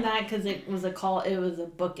didn't mind that because it was a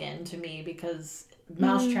bookend to me, because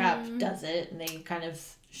Mousetrap does it and they kind of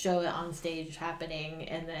show it on stage happening,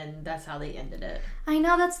 and then that's how they ended it. I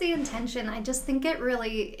know that's the intention. I just think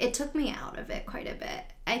it took me out of it quite a bit.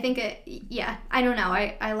 I think I don't know.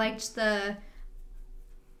 I liked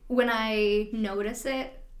when I notice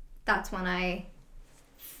it, that's when I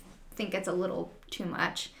think it's a little too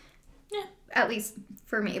much. Yeah. At least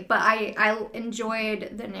for me. But I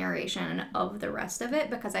enjoyed the narration of the rest of it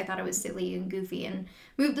because I thought it was silly and goofy and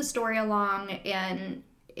moved the story along, and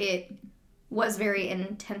it was very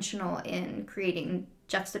intentional in creating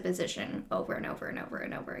juxtaposition over and over and over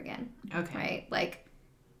and over again. Okay. Right? Like,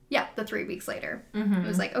 yeah, the 3 weeks later. It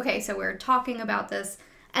was like, okay, so we're talking about this,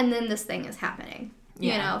 and then this thing is happening.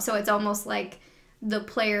 Yeah. You know? So it's almost like the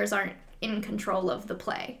players aren't in control of the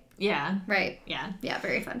play. Yeah. Right? Yeah. Yeah,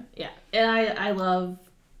 very fun. Yeah. And I love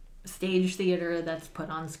stage theater that's put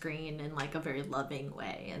on screen in like a very loving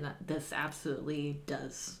way, and this absolutely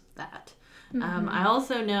does that. I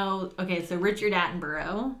also know, so Richard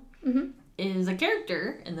Attenborough is a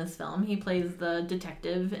character in this film. He plays the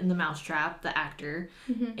detective in The Mousetrap, the actor.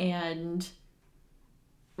 And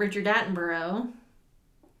Richard Attenborough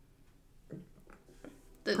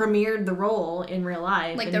premiered the role in real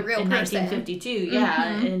life, like the real in person. 1952.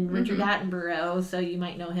 And Richard Attenborough, so you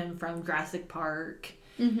might know him from Jurassic Park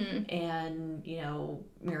and, you know,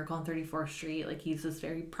 Miracle on 34th Street. Like, he's this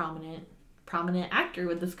very prominent actor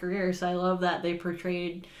with this career. So I love that they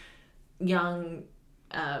portrayed young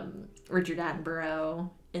Richard Attenborough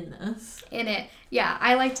in it. Yeah,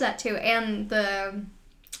 I liked that too. And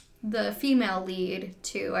the female lead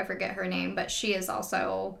too, I forget her name, but she is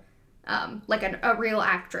also like a real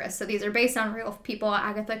actress. So these are based on real people.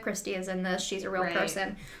 Agatha Christie is in this. She's a real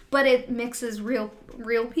person. But it mixes real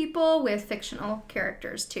people with fictional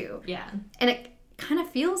characters too. Yeah. And it kind of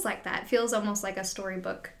feels like that. It feels almost like a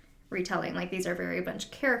storybook retelling. Like, these are very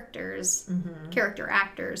much characters, character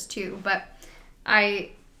actors too. But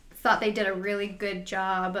I thought they did a really good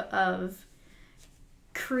job of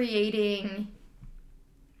creating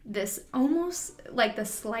this almost like the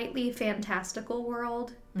slightly fantastical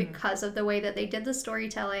world because of the way that they did the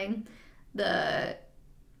storytelling, the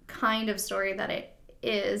kind of story that it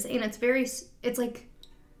is. And it's like,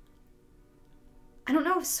 I don't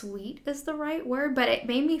know if sweet is the right word, but it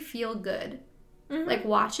made me feel good. Like,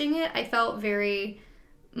 watching it, I felt very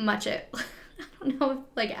much I don't know if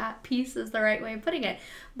like at peace is the right way of putting it,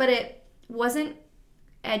 but it wasn't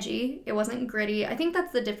edgy, it wasn't gritty. I think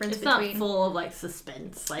that's the difference between... It's not full of like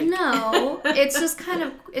suspense. Like, no, it's just kind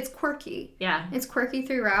of, it's quirky. Yeah. It's quirky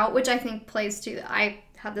throughout, which I think plays to... I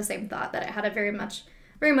had the same thought, that it had a very much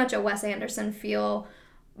a Wes Anderson feel,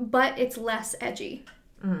 but it's less edgy.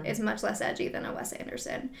 It's much less edgy than a Wes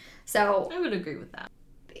Anderson. So... I would agree with that.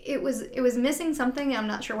 It was missing something, and I'm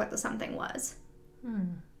not sure what the something was.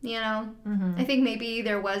 You know? I think maybe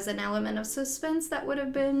there was an element of suspense that would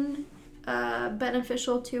have been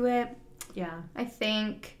beneficial to it. Yeah. I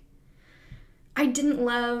think I didn't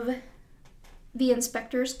love the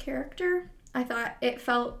inspector's character. I thought it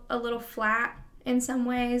felt a little flat in some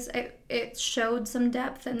ways. It showed some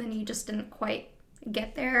depth, and then you just didn't quite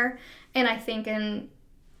get there. And I think on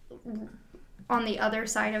the other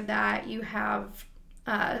side of that, you have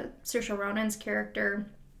Saoirse Ronan's character,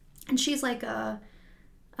 and she's like a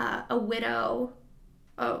widow,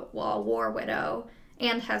 a war widow,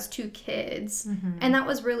 and has 2 kids. And that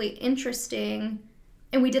was really interesting,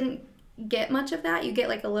 and we didn't get much of that. You get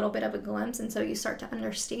like a little bit of a glimpse, and so you start to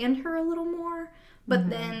understand her a little more, but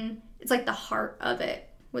then it's like the heart of it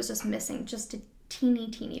was just missing just a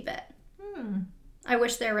teeny bit. I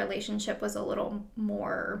wish their relationship was a little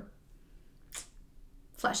more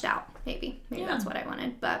fleshed out, maybe that's what I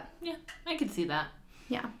wanted. But yeah, I could see that.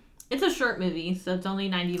 Yeah. It's a short movie, so it's only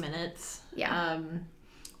 90 minutes. Yeah.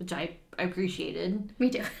 Which I appreciated. Me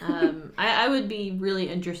too. I would be really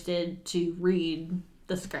interested to read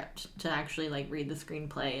the script, to actually like read the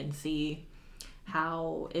screenplay and see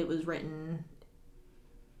how it was written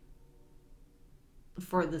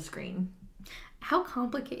for the screen. How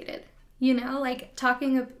complicated, you know, like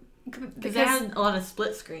talking because they had a lot of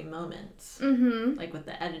split screen moments, mm-hmm. like with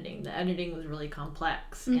the editing. The editing was really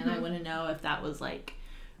complex, mm-hmm. and I want to know if that was like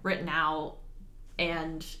written out.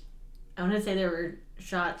 And I want to say there were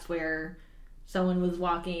shots where someone was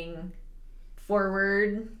walking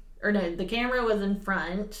forward, or no, the camera was in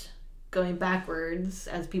front, going backwards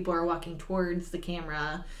as people are walking towards the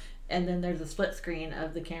camera, and then there's a split screen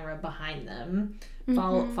of the camera behind them,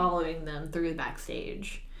 mm-hmm. following them through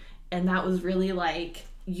backstage. And that was really like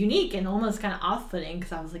unique and almost kind of off-putting,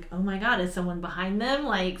 because I was like, oh my god, is someone behind them?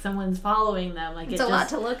 Like someone's following them. Like it's a lot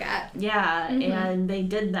to look at. Yeah, mm-hmm. and they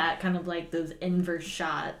did that kind of like those inverse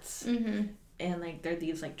shots. Mm-hmm. And like they're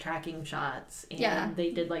these like tracking shots, and yeah.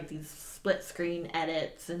 they did like these split screen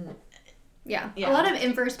edits, and yeah, a lot of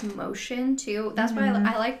inverse motion too. That's mm-hmm.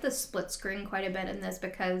 why I like the split screen quite a bit in this,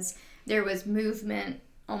 because there was movement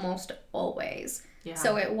almost always. Yeah.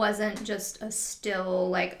 So it wasn't just a still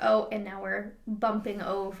like, oh, and now we're bumping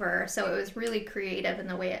over. So it was really creative in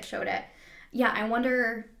the way it showed it. Yeah, I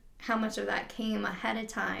wonder how much of that came ahead of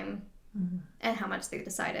time mm-hmm. and how much they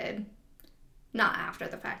decided. Not after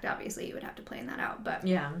the fact, obviously, you would have to plan that out, but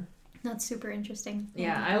yeah, that's super interesting.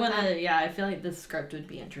 Yeah, I want to, I feel like this script would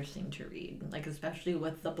be interesting to read, like especially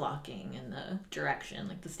with the blocking and the direction,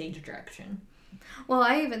 like the stage direction. Well,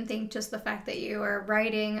 I even think just the fact that you are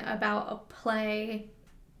writing about a play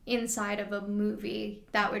inside of a movie,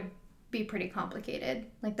 that would be pretty complicated.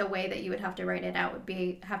 Like the way that you would have to write it out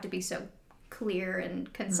would have to be so clear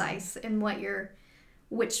and concise mm-hmm. in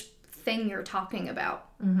which thing you're talking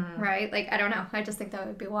about, mm-hmm. right? Like, I don't know. I just think that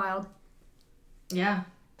would be wild. Yeah,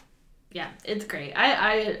 it's great.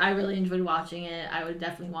 I really enjoyed watching it. I would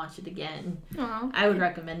definitely watch it again. Aww. I would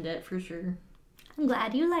recommend it for sure. I'm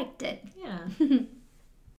glad you liked it. Yeah.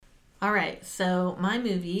 All right, so my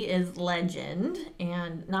movie is Legend,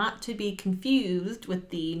 and not to be confused with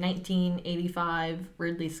the 1985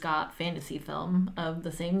 Ridley Scott fantasy film of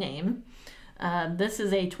the same name. This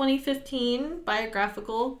is a 2015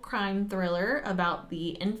 biographical crime thriller about the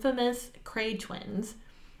infamous Kray twins,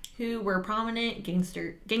 who were prominent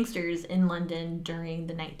gangsters in London during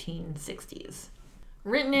the 1960s.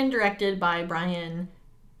 Written and directed by Brian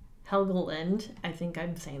Helgeland, I think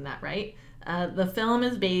I'm saying that right. The film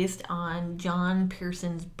is based on John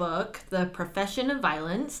Pearson's book, The Profession of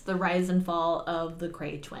Violence, The Rise and Fall of the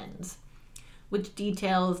Kray Twins, which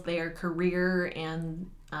details their career and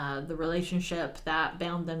the relationship that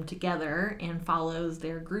bound them together, and follows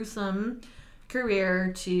their gruesome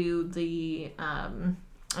career to the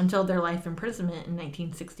until their life imprisonment in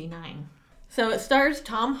 1969. So it stars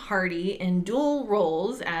Tom Hardy in dual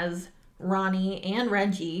roles as Ronnie and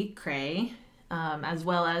Reggie Kray, as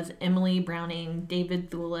well as Emily Browning, David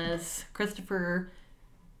Thewlis, Christopher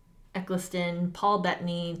Eccleston, Paul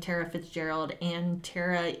Bettany, Tara Fitzgerald, and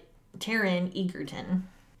Taron Egerton.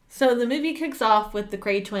 So the movie kicks off with the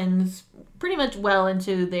Kray twins pretty much well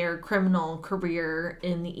into their criminal career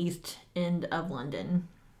in the East End of London.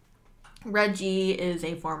 Reggie is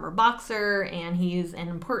a former boxer, and he's an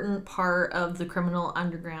important part of the criminal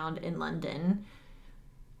underground in London.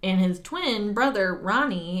 And his twin brother,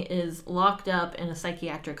 Ronnie, is locked up in a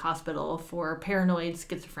psychiatric hospital for paranoid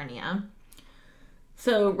schizophrenia.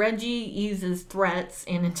 So Reggie uses threats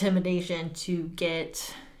and intimidation to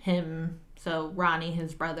get him, so Ronnie,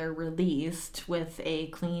 his brother, released with a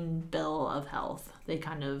clean bill of health. They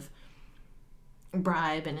kind of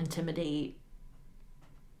bribe and intimidate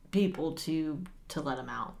people to let him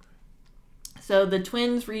out. So the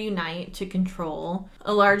twins reunite to control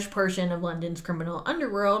a large portion of London's criminal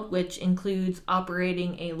underworld, which includes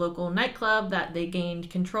operating a local nightclub that they gained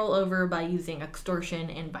control over by using extortion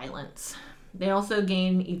and violence. They also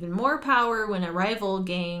gain even more power when a rival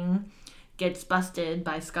gang gets busted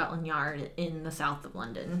by Scotland Yard in the south of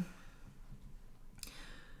London.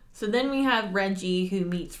 So then we have Reggie, who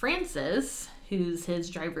meets Frances, who's his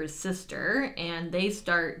driver's sister, and they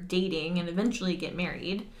start dating and eventually get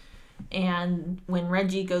married. And when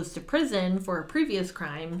Reggie goes to prison for a previous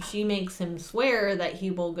crime, she makes him swear that he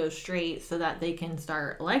will go straight so that they can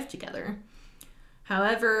start life together.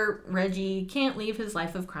 However, Reggie can't leave his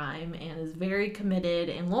life of crime and is very committed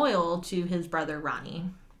and loyal to his brother Ronnie.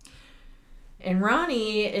 And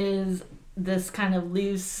Ronnie is this kind of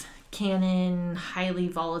loose cannon, highly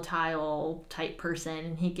volatile type person,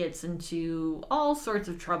 and he gets into all sorts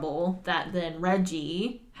of trouble that then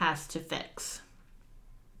Reggie has to fix.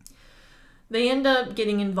 They end up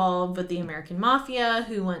getting involved with the American Mafia,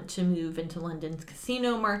 who want to move into London's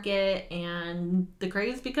casino market, and the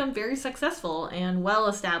Krays become very successful and well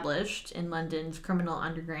established in London's criminal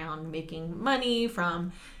underground, making money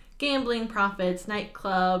from gambling profits,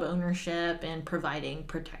 nightclub ownership, and providing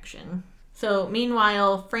protection. So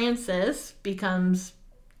meanwhile, Francis becomes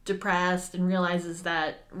depressed and realizes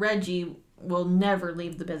that Reggie will never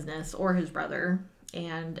leave the business, or his brother.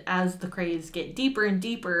 And as the Krays get deeper and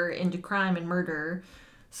deeper into crime and murder,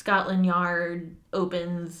 Scotland Yard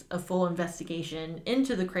opens a full investigation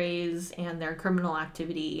into the Krays and their criminal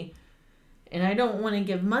activity. And I don't want to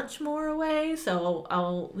give much more away, so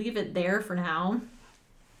I'll leave it there for now.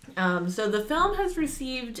 So the film has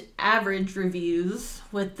received average reviews,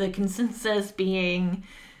 with the consensus being,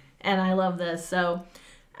 and I love this, so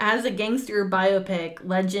as a gangster biopic,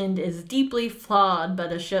 Legend is deeply flawed,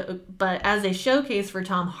 but as a showcase for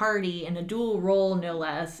Tom Hardy in a dual role, no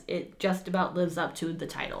less, it just about lives up to the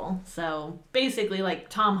title. So basically, like,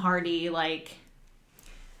 Tom Hardy, like,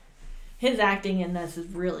 his acting in this is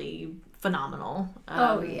really phenomenal.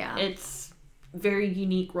 Oh, yeah. It's very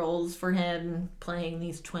unique roles for him, playing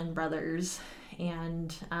these twin brothers.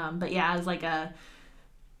 And, but yeah, as like a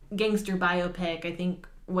gangster biopic, I think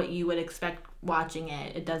what you would expect watching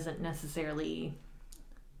it doesn't necessarily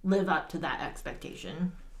live up to that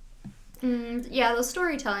expectation. Yeah, the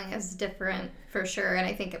storytelling is different for sure, and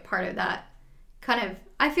I think a part of that kind of,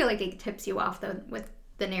 I feel like it tips you off with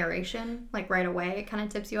the narration, like right away. It kind of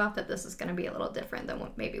tips you off that this is going to be a little different than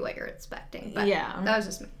what you're expecting. But yeah, that was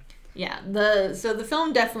just me. Yeah, so the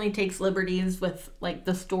film definitely takes liberties with, like,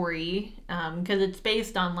 the story, because it's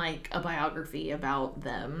based on, like, a biography about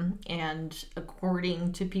them, and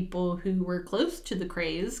according to people who were close to the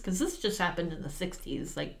Krays, because this just happened in the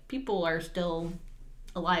 60s, like, people are still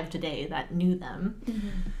alive today that knew them.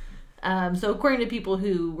 Mm-hmm. So according to people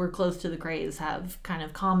who were close to the Krays have kind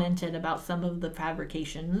of commented about some of the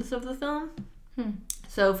fabrications of the film.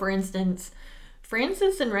 So, for instance,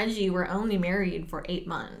 Francis and Reggie were only married for 8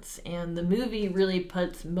 months, and the movie really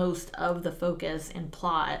puts most of the focus and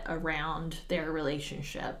plot around their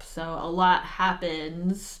relationship. So a lot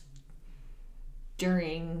happens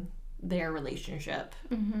during their relationship.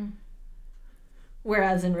 Mm-hmm.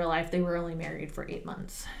 Whereas in real life, they were only married for 8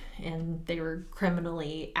 months, and they were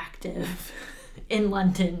criminally active in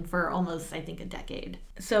London for almost, I think, a decade.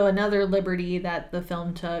 So another liberty that the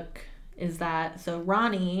film took is that, so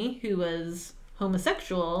Ronnie, who was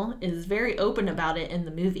homosexual, is very open about it in the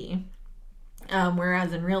movie,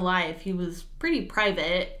 whereas in real life he was pretty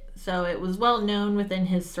private, so it was well known within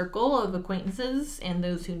his circle of acquaintances, and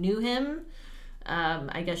those who knew him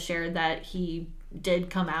I guess shared that he did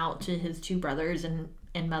come out to his two brothers and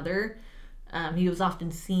mother. He was often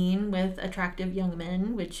seen with attractive young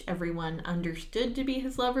men, which everyone understood to be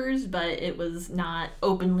his lovers, but it was not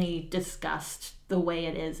openly discussed the way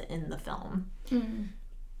it is in the film.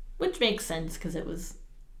 Which makes sense because it was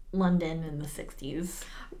London in the 60s.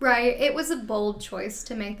 Right. It was a bold choice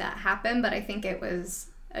to make that happen, but I think it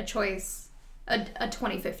was a choice, a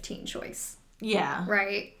 2015 choice. Yeah.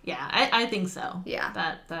 Right? Yeah, I think so. Yeah.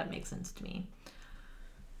 That makes sense to me.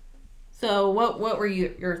 So what were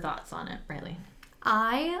your thoughts on it, Riley?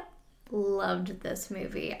 I loved this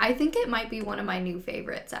movie. I think it might be one of my new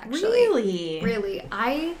favorites, actually. Really.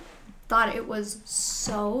 I thought it was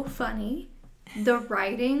so funny. The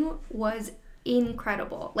writing was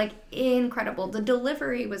incredible. Like, incredible. The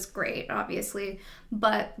delivery was great, obviously,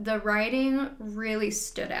 but the writing really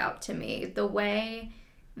stood out to me. The way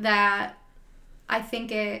that I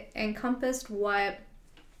think it encompassed what...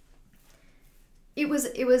 It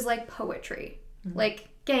was like poetry. Mm-hmm. Like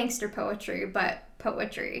gangster poetry, but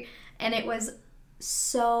poetry. And it was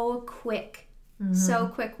so quick. Mm-hmm. So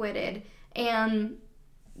quick-witted. And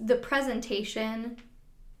the presentation...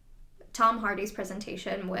 Tom Hardy's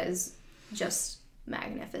presentation was just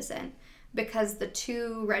magnificent because the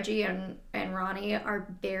two, Reggie and Ronnie,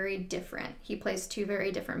 are very different. He plays two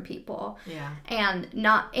very different people. Yeah.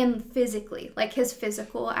 And physically, like his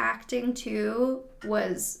physical acting too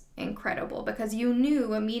was incredible because you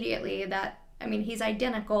knew immediately that, I mean, he's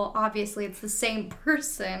identical. Obviously, it's the same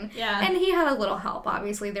person. Yeah. And he had a little help.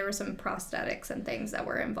 Obviously, there were some prosthetics and things that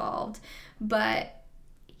were involved. But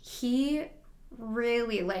he...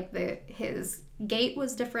 really, like, his gait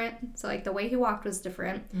was different, so like the way he walked was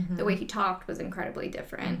different. Mm-hmm. The way he talked was incredibly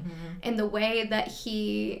different. Mm-hmm. And the way that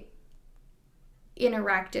he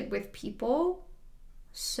interacted with people,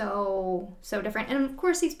 so different. And of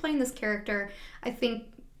course he's playing this character. I think,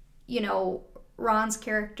 Ron's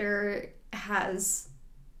character has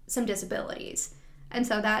some disabilities. And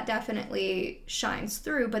so that definitely shines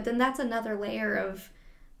through. But then that's another layer of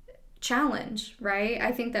challenge, right?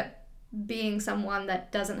 I think that being someone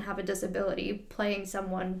that doesn't have a disability, playing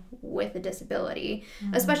someone with a disability,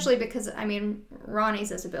 especially because, I mean, Ronnie's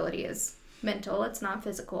disability is mental, it's not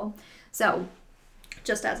physical. So,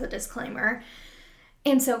 just as a disclaimer.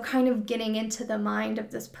 And so kind of getting into the mind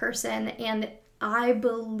of this person, and I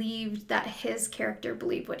believed that his character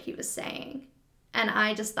believed what he was saying. And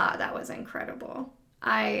I just thought that was incredible.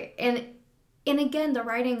 And again, the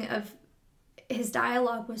writing of his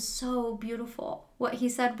dialogue was so beautiful. What he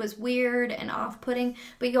said was weird and off-putting,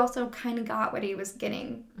 but you also kind of got what he was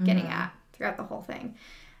getting at throughout the whole thing.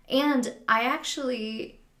 And I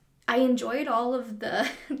enjoyed all of the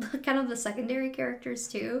kind of the secondary characters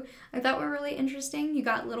too. I thought were really interesting. You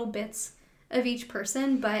got little bits of each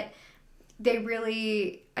person, but they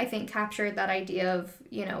really, I think, captured that idea of,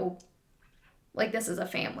 you know, like, this is a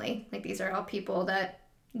family. Like, these are all people that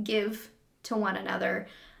give to one another.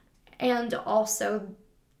 And also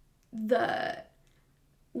the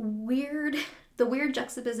weird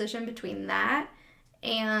juxtaposition between that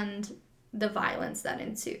and the violence that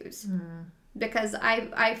ensues. Because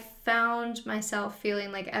I found myself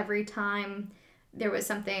feeling like every time there was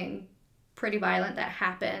something pretty violent that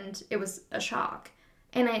happened, it was a shock.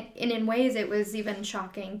 And in ways it was even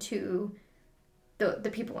shocking to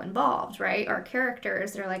the people involved, right? Our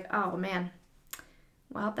characters, they're like, oh man,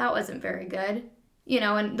 well, that wasn't very good. You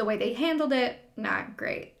know, and the way they handled it, not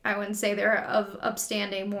great. I wouldn't say they're of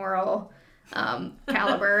upstanding moral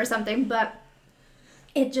caliber or something, but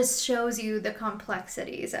it just shows you the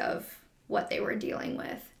complexities of what they were dealing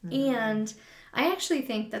with. And I actually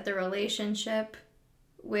think that the relationship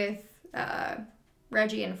with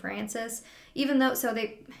Reggie and Francis, even though,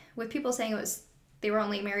 with people saying they were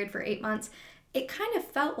only married for 8 months, it kind of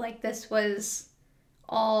felt like this was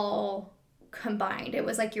all combined. It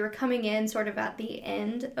was like you were coming in sort of at the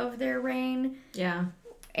end of their reign. Yeah.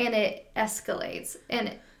 And it escalates.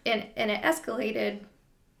 And it escalated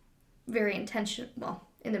very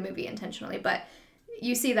in the movie intentionally, but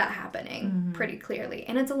you see that happening pretty clearly.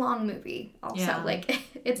 And it's a long movie also. Yeah. Like,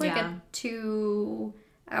 it's like a 2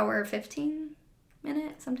 hour, 15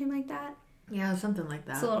 minute, something like that. Yeah, something like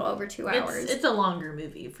that. It's a little over 2 hours. It's a longer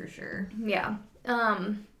movie for sure. Yeah.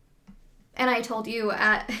 And I told you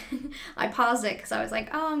I paused it because I was like,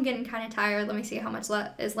 oh, I'm getting kind of tired. Let me see how much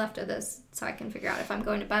is left of this so I can figure out if I'm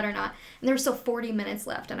going to bed or not. And there was still 40 minutes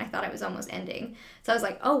left, and I thought it was almost ending. So I was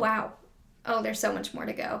like, oh, wow. Oh, there's so much more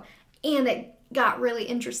to go. And it got really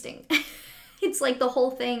interesting. It's like the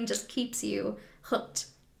whole thing just keeps you hooked.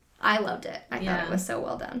 I loved it. I thought it was so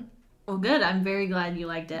well done. Well, good. I'm very glad you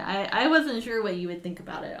liked it. I wasn't sure what you would think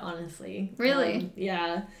about it, honestly. Really?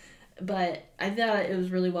 Yeah. But I thought it was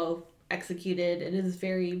really well executed. It is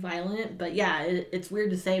very violent, but yeah, it's weird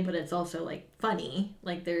to say, but it's also like funny.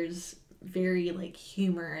 Like, there's very like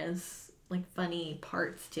humorous, like funny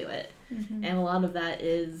parts to it. And a lot of that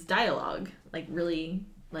is dialogue, like really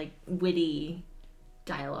like witty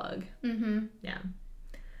dialogue. Yeah.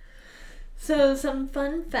 So some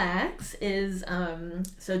fun facts is,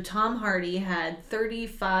 so Tom Hardy had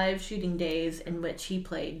 35 shooting days in which he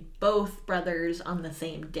played both brothers on the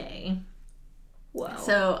same day. Wow.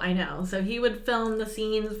 So, I know. So he would film the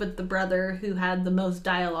scenes with the brother who had the most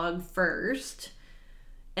dialogue first,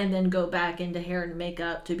 and then go back into hair and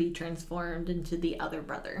makeup to be transformed into the other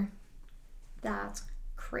brother. That's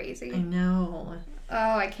crazy. I know.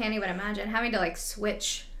 Oh, I can't even imagine having to like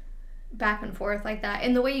switch back and forth like that.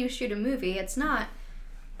 And the way you shoot a movie, it's not,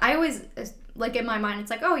 I always, like, in my mind,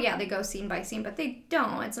 it's like, oh yeah, they go scene by scene, but they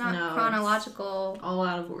don't. It's not chronological. It's all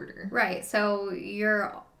out of order. Right. So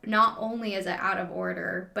you're, not only is it out of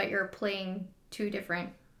order, but you're playing two different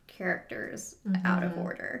characters out of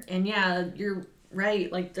order. And yeah, you're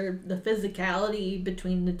right. Like, the physicality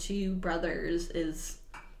between the two brothers is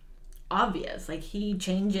obvious. Like, he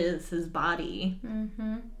changes his body,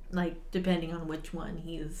 like, depending on which one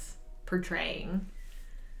he's portraying.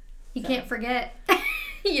 You can't forget,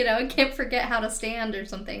 can't forget how to stand or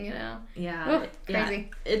something, Yeah. Ooh, crazy.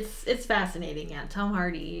 Yeah. It's fascinating. Yeah. Tom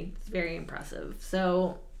Hardy is very impressive.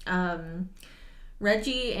 So,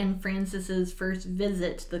 Reggie and Francis's first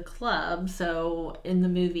visit to the club. So in the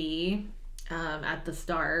movie, at the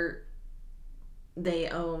start, they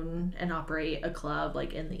own and operate a club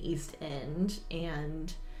like in the East End,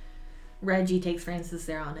 and Reggie takes Francis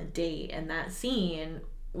there on a date, and that scene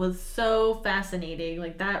was so fascinating.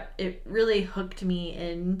 Like, that, it really hooked me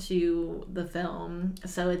into the film.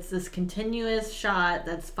 So it's this continuous shot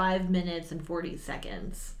that's 5 minutes and 40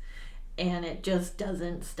 seconds, and it just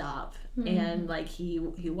doesn't stop. And like, he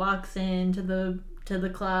walks into the to the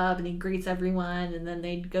club and he greets everyone, and then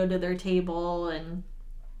they go to their table and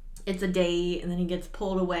it's a date, and then he gets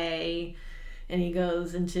pulled away and he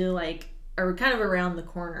goes into like, or kind of around the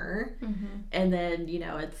corner, and then, you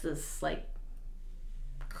know, it's this like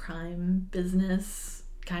crime business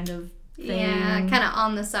kind of thing. Yeah, kind of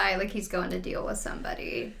on the side, like he's going to deal with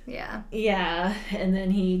somebody. Yeah. Yeah, and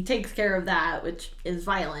then he takes care of that, which is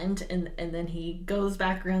violent, and then he goes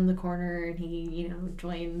back around the corner and he, you know,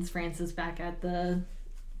 joins Frances back at the,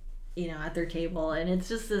 you know, at their table, and it's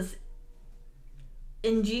just this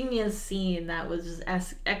ingenious scene that was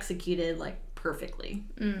just executed like perfectly.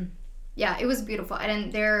 Yeah, it was beautiful,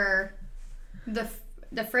 and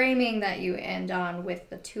the framing that you end on with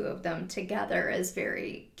the two of them together is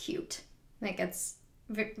very cute. Like, it's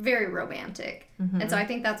very romantic. And so I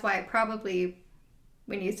think that's why probably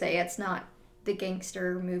when you say it's not the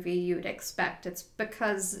gangster movie you would expect, it's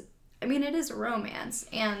because, I mean, it is a romance,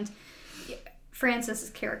 and Frances'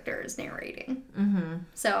 character is narrating.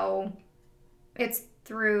 So it's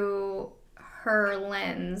through her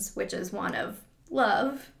lens, which is one of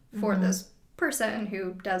love for this person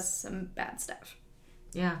who does some bad stuff.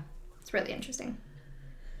 Yeah. It's really interesting.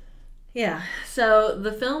 Yeah. So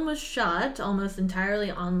the film was shot almost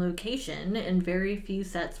entirely on location and very few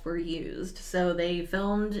sets were used. So they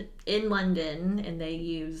filmed in London and they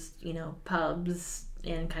used, you know, pubs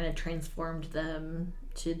and kind of transformed them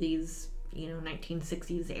to these, you know,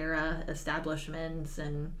 1960s era establishments,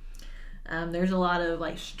 and there's a lot of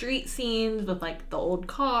like street scenes with like the old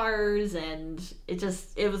cars, and it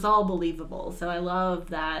was all believable. So I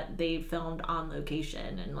love that they filmed on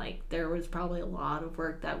location, and like there was probably a lot of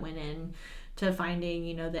work that went in to finding,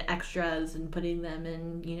 you know, the extras and putting them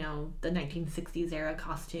in, you know, the 1960s era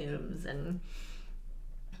costumes, and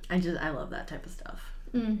I love that type of stuff.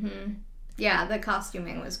 Yeah, the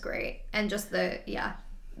costuming was great, and just the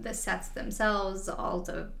sets themselves,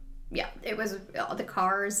 it was the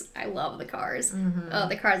cars. I love the cars. Oh,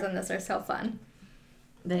 the cars on this are so fun.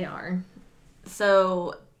 They are.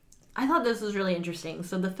 So I thought this was really interesting.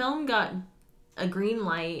 So the film got a green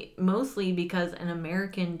light mostly because an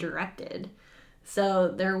American directed. So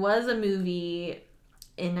there was a movie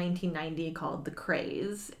in 1990 called The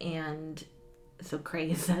Craze, and so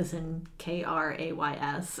craze as in Krays.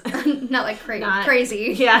 Not like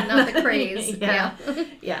crazy. Yeah. Not the craze. Yeah.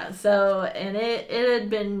 Yeah. So, and it had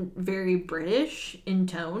been very British in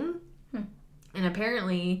tone. And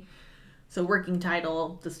apparently, so working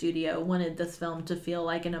title, the studio wanted this film to feel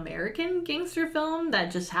like an American gangster film that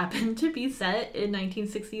just happened to be set in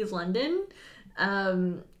 1960s London.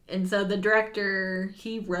 And so the director,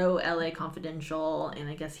 he wrote LA Confidential, and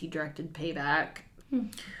I guess he directed Payback.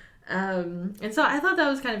 And so I thought that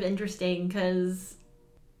was kind of interesting because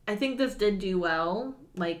I think this did do well,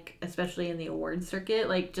 like, especially in the awards circuit.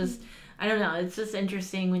 Like, just, I don't know, it's just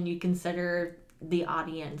interesting when you consider the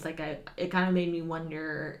audience. Like, it kind of made me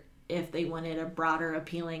wonder if they wanted a broader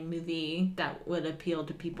appealing movie that would appeal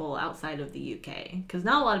to people outside of the UK. Because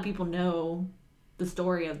not a lot of people know the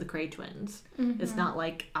story of the Cray twins. It's not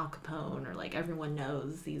like Al Capone, or like everyone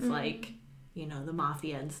knows these, like, you know, the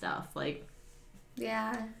mafia and stuff. Like,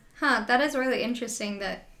 yeah. Huh, that is really interesting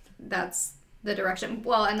that that's the direction.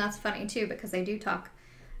 Well, and that's funny too, because they do talk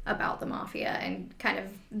about the mafia and kind of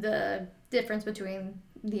the difference between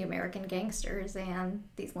the American gangsters and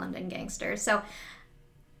these London gangsters. So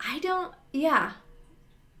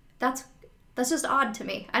that's just odd to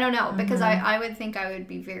me. I don't know, because I would think I would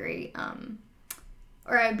be very,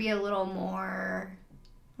 or I'd be a little more,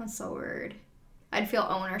 what's the word? I'd feel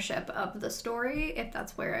ownership of the story if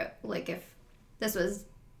that's where it, like, if this was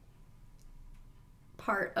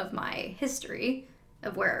part of my history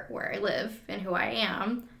of where I live and who I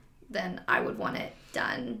am, then I would want it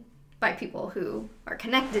done by people who are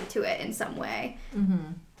connected to it in some way.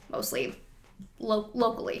 Mostly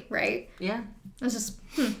locally, right? Yeah. It's just,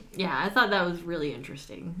 Yeah, I thought that was really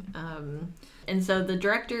interesting. And so the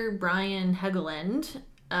director, Brian Helgeland,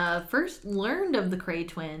 first learned of the Cray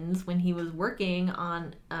twins when he was working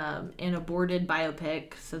on an aborted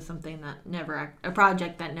biopic, so a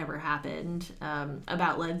project that never happened,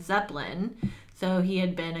 about Led Zeppelin. So he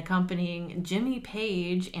had been accompanying Jimmy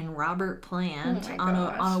Page and Robert Plant on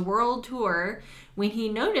a world tour when he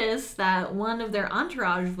noticed that one of their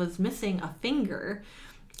entourage was missing a finger.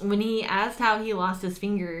 When he asked how he lost his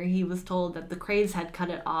finger, he was told that the Crays had cut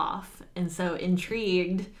it off. And so,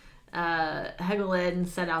 intrigued, Helgeland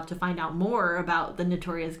set out to find out more about the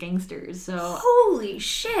notorious gangsters. So holy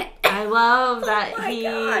shit! I love that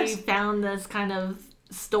he found this kind of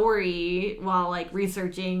story while, like,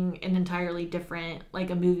 researching an entirely different, like,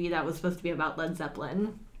 a movie that was supposed to be about Led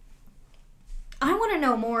Zeppelin. I want to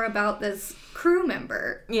know more about this crew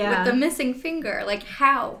member with the missing finger. Like,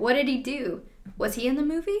 how? What did he do? Was he in the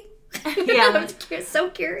movie? Yeah. I'm so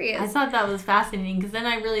curious. I thought that was fascinating because then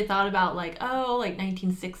I really thought about, like,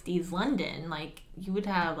 1960s London. Like, you would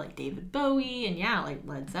have, like, David Bowie and, like,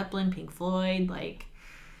 Led Zeppelin, Pink Floyd, like...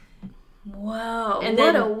 Whoa, and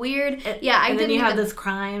what a weird... I didn't even have this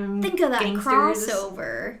crime think of that gangsters.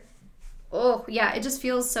 Crossover. Oh, yeah, it just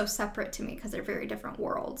feels so separate to me because they're very different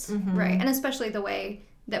worlds, right? And especially the way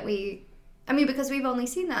that because we've only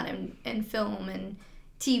seen that in film and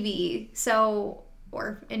TV, so...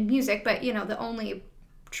 or in music, but the only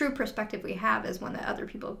true perspective we have is one that other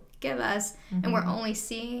people give us, and we're only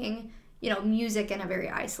seeing music in a very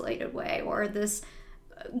isolated way, or this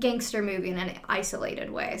gangster movie in an isolated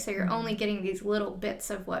way, so you're only getting these little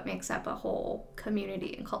bits of what makes up a whole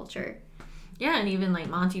community and culture. Yeah, and even like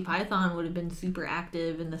Monty Python would have been super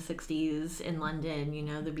active in the 60s in London,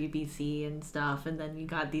 the BBC and stuff. And then you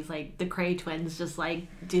got these like the Cray twins just like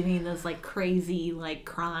doing this like crazy like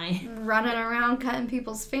crime. Running around cutting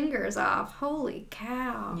people's fingers off. Holy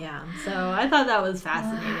cow. Yeah, so I thought that was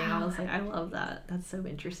fascinating. Wow. I was like, I love that. That's so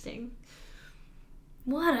interesting.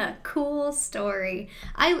 What a cool story.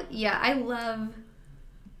 I love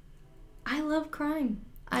crime.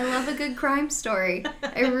 I love a good crime story.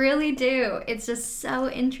 I really do. It's just so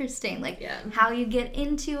interesting, like how you get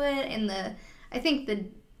into it, and the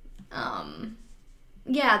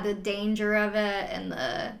danger of it, and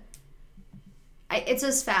it's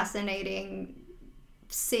just fascinating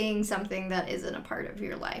seeing something that isn't a part of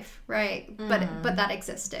your life, right? But that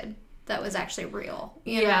existed. That was actually real.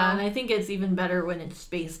 You know? And I think it's even better when it's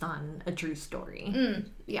based on a true story.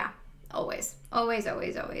 Always,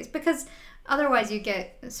 because otherwise you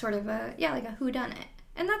get sort of a whodunit,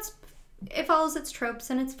 and it follows its tropes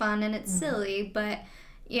and it's fun and it's silly, but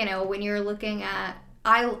when you're looking at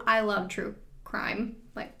I love true crime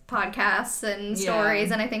like podcasts and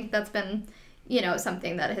stories, and I think that's been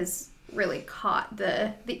something that has really caught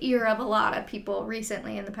the ear of a lot of people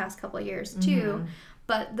recently in the past couple of years too.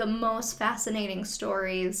 But the most fascinating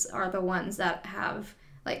stories are the ones that have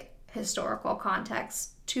like historical context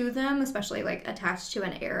to them, especially like attached to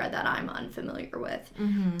an era that I'm unfamiliar with.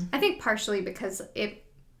 I think partially because it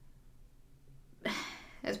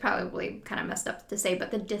is probably kind of messed up to say,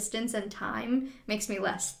 but the distance and time makes me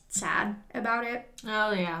less sad about it.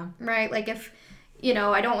 Oh yeah. Right? Like if,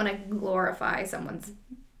 I don't want to glorify someone's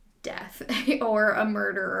death or a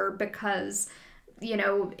murderer because,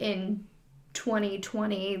 in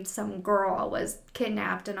 2020 some girl was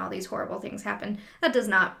kidnapped and all these horrible things happened. That does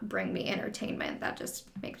not bring me entertainment. That just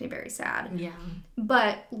makes me very sad. Yeah.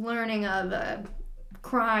 But learning of a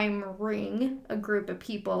crime ring, a group of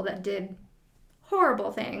people that did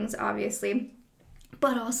horrible things, obviously,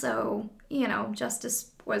 but also,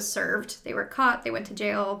 justice was served. They were caught, they went to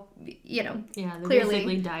jail, they clearly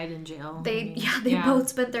basically died in jail. They both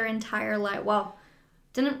spent their entire life. Well,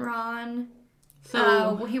 didn't Ron...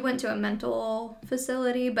 he went to a mental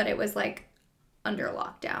facility, but it was like under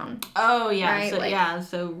lockdown. Oh yeah, right?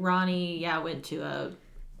 So Ronnie went to a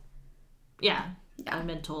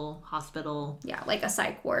mental hospital. Yeah, like a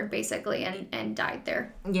psych ward basically, and died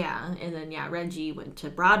there. Yeah, and then Reggie went to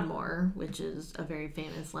Broadmoor, which is a very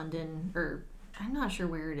famous London, or I'm not sure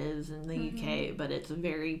where it is in the UK, but it's a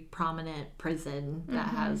very prominent prison that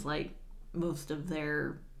has like most of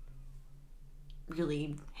their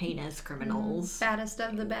really heinous criminals. Baddest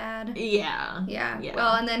of the bad. Yeah.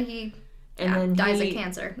 Well, and then he dies of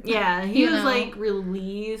cancer. Yeah, he was like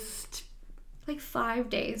released like 5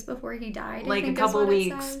 days before he died. Like a couple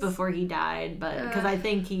weeks before he died, but because I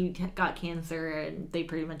think he got cancer and they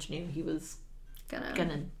pretty much knew he was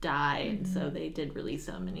gonna die, and so they did release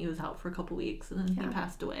him, and he was out for a couple weeks, and then he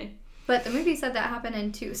passed away. But the movie said that happened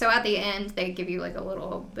in 2. So at the end, they give you like a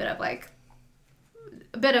little bit of like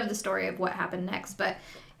a bit of the story of what happened next, but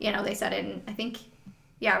they said I think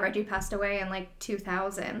Reggie passed away in like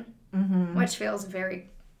 2000, which feels very,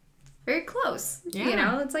 very close.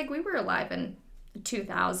 It's like we were alive in the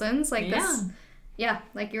 2000s, like this.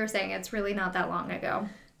 Like you were saying, it's really not that long ago.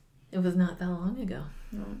 It was not that long ago.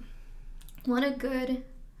 No. What a good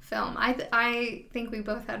film. I think we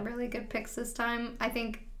both had really good picks this time. I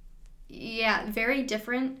think very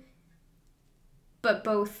different, but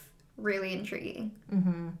both really intriguing.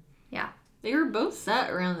 Yeah. They were both set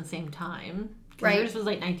around the same time. Right. Yours was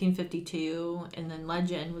like 1952, and then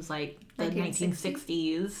Legend was like the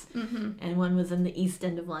 1960s. And one was in the East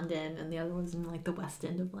End of London, and the other was in like the West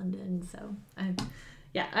End of London. So,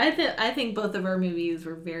 I think both of our movies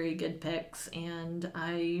were very good picks, and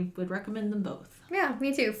I would recommend them both. Yeah,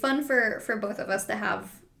 me too. Fun for both of us to have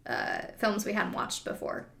films we hadn't watched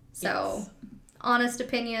before. So... Yes. honest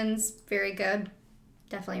opinions, very good.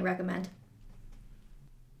 Definitely recommend.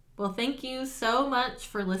 Well, thank you so much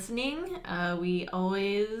for listening. We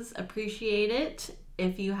always appreciate it.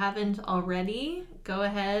 If you haven't already, go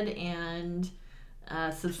ahead and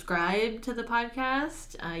subscribe to the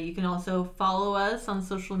podcast. You can also follow us on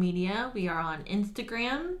social media. We are on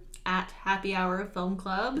Instagram at Happy Hour Film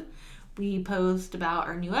Club. We post about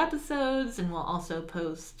our new episodes, and we'll also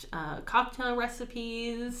post cocktail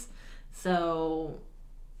recipes. So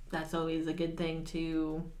that's always a good thing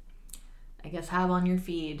to, I guess, have on your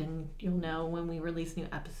feed, and you'll know when we release new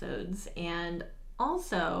episodes. And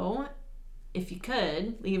also, if you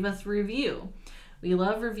could, leave us a review. We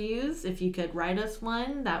love reviews. If you could write us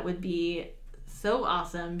one, that would be so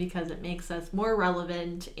awesome, because it makes us more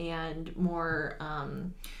relevant and more,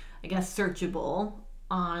 I guess, searchable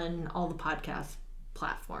on all the podcast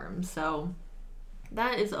platforms. So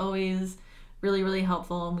that is always really, really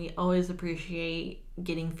helpful, and we always appreciate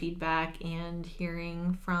getting feedback and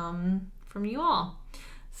hearing from you all.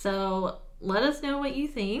 So let us know what you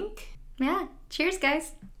think. Yeah. Cheers,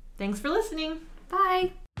 guys. Thanks for listening.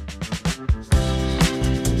 Bye.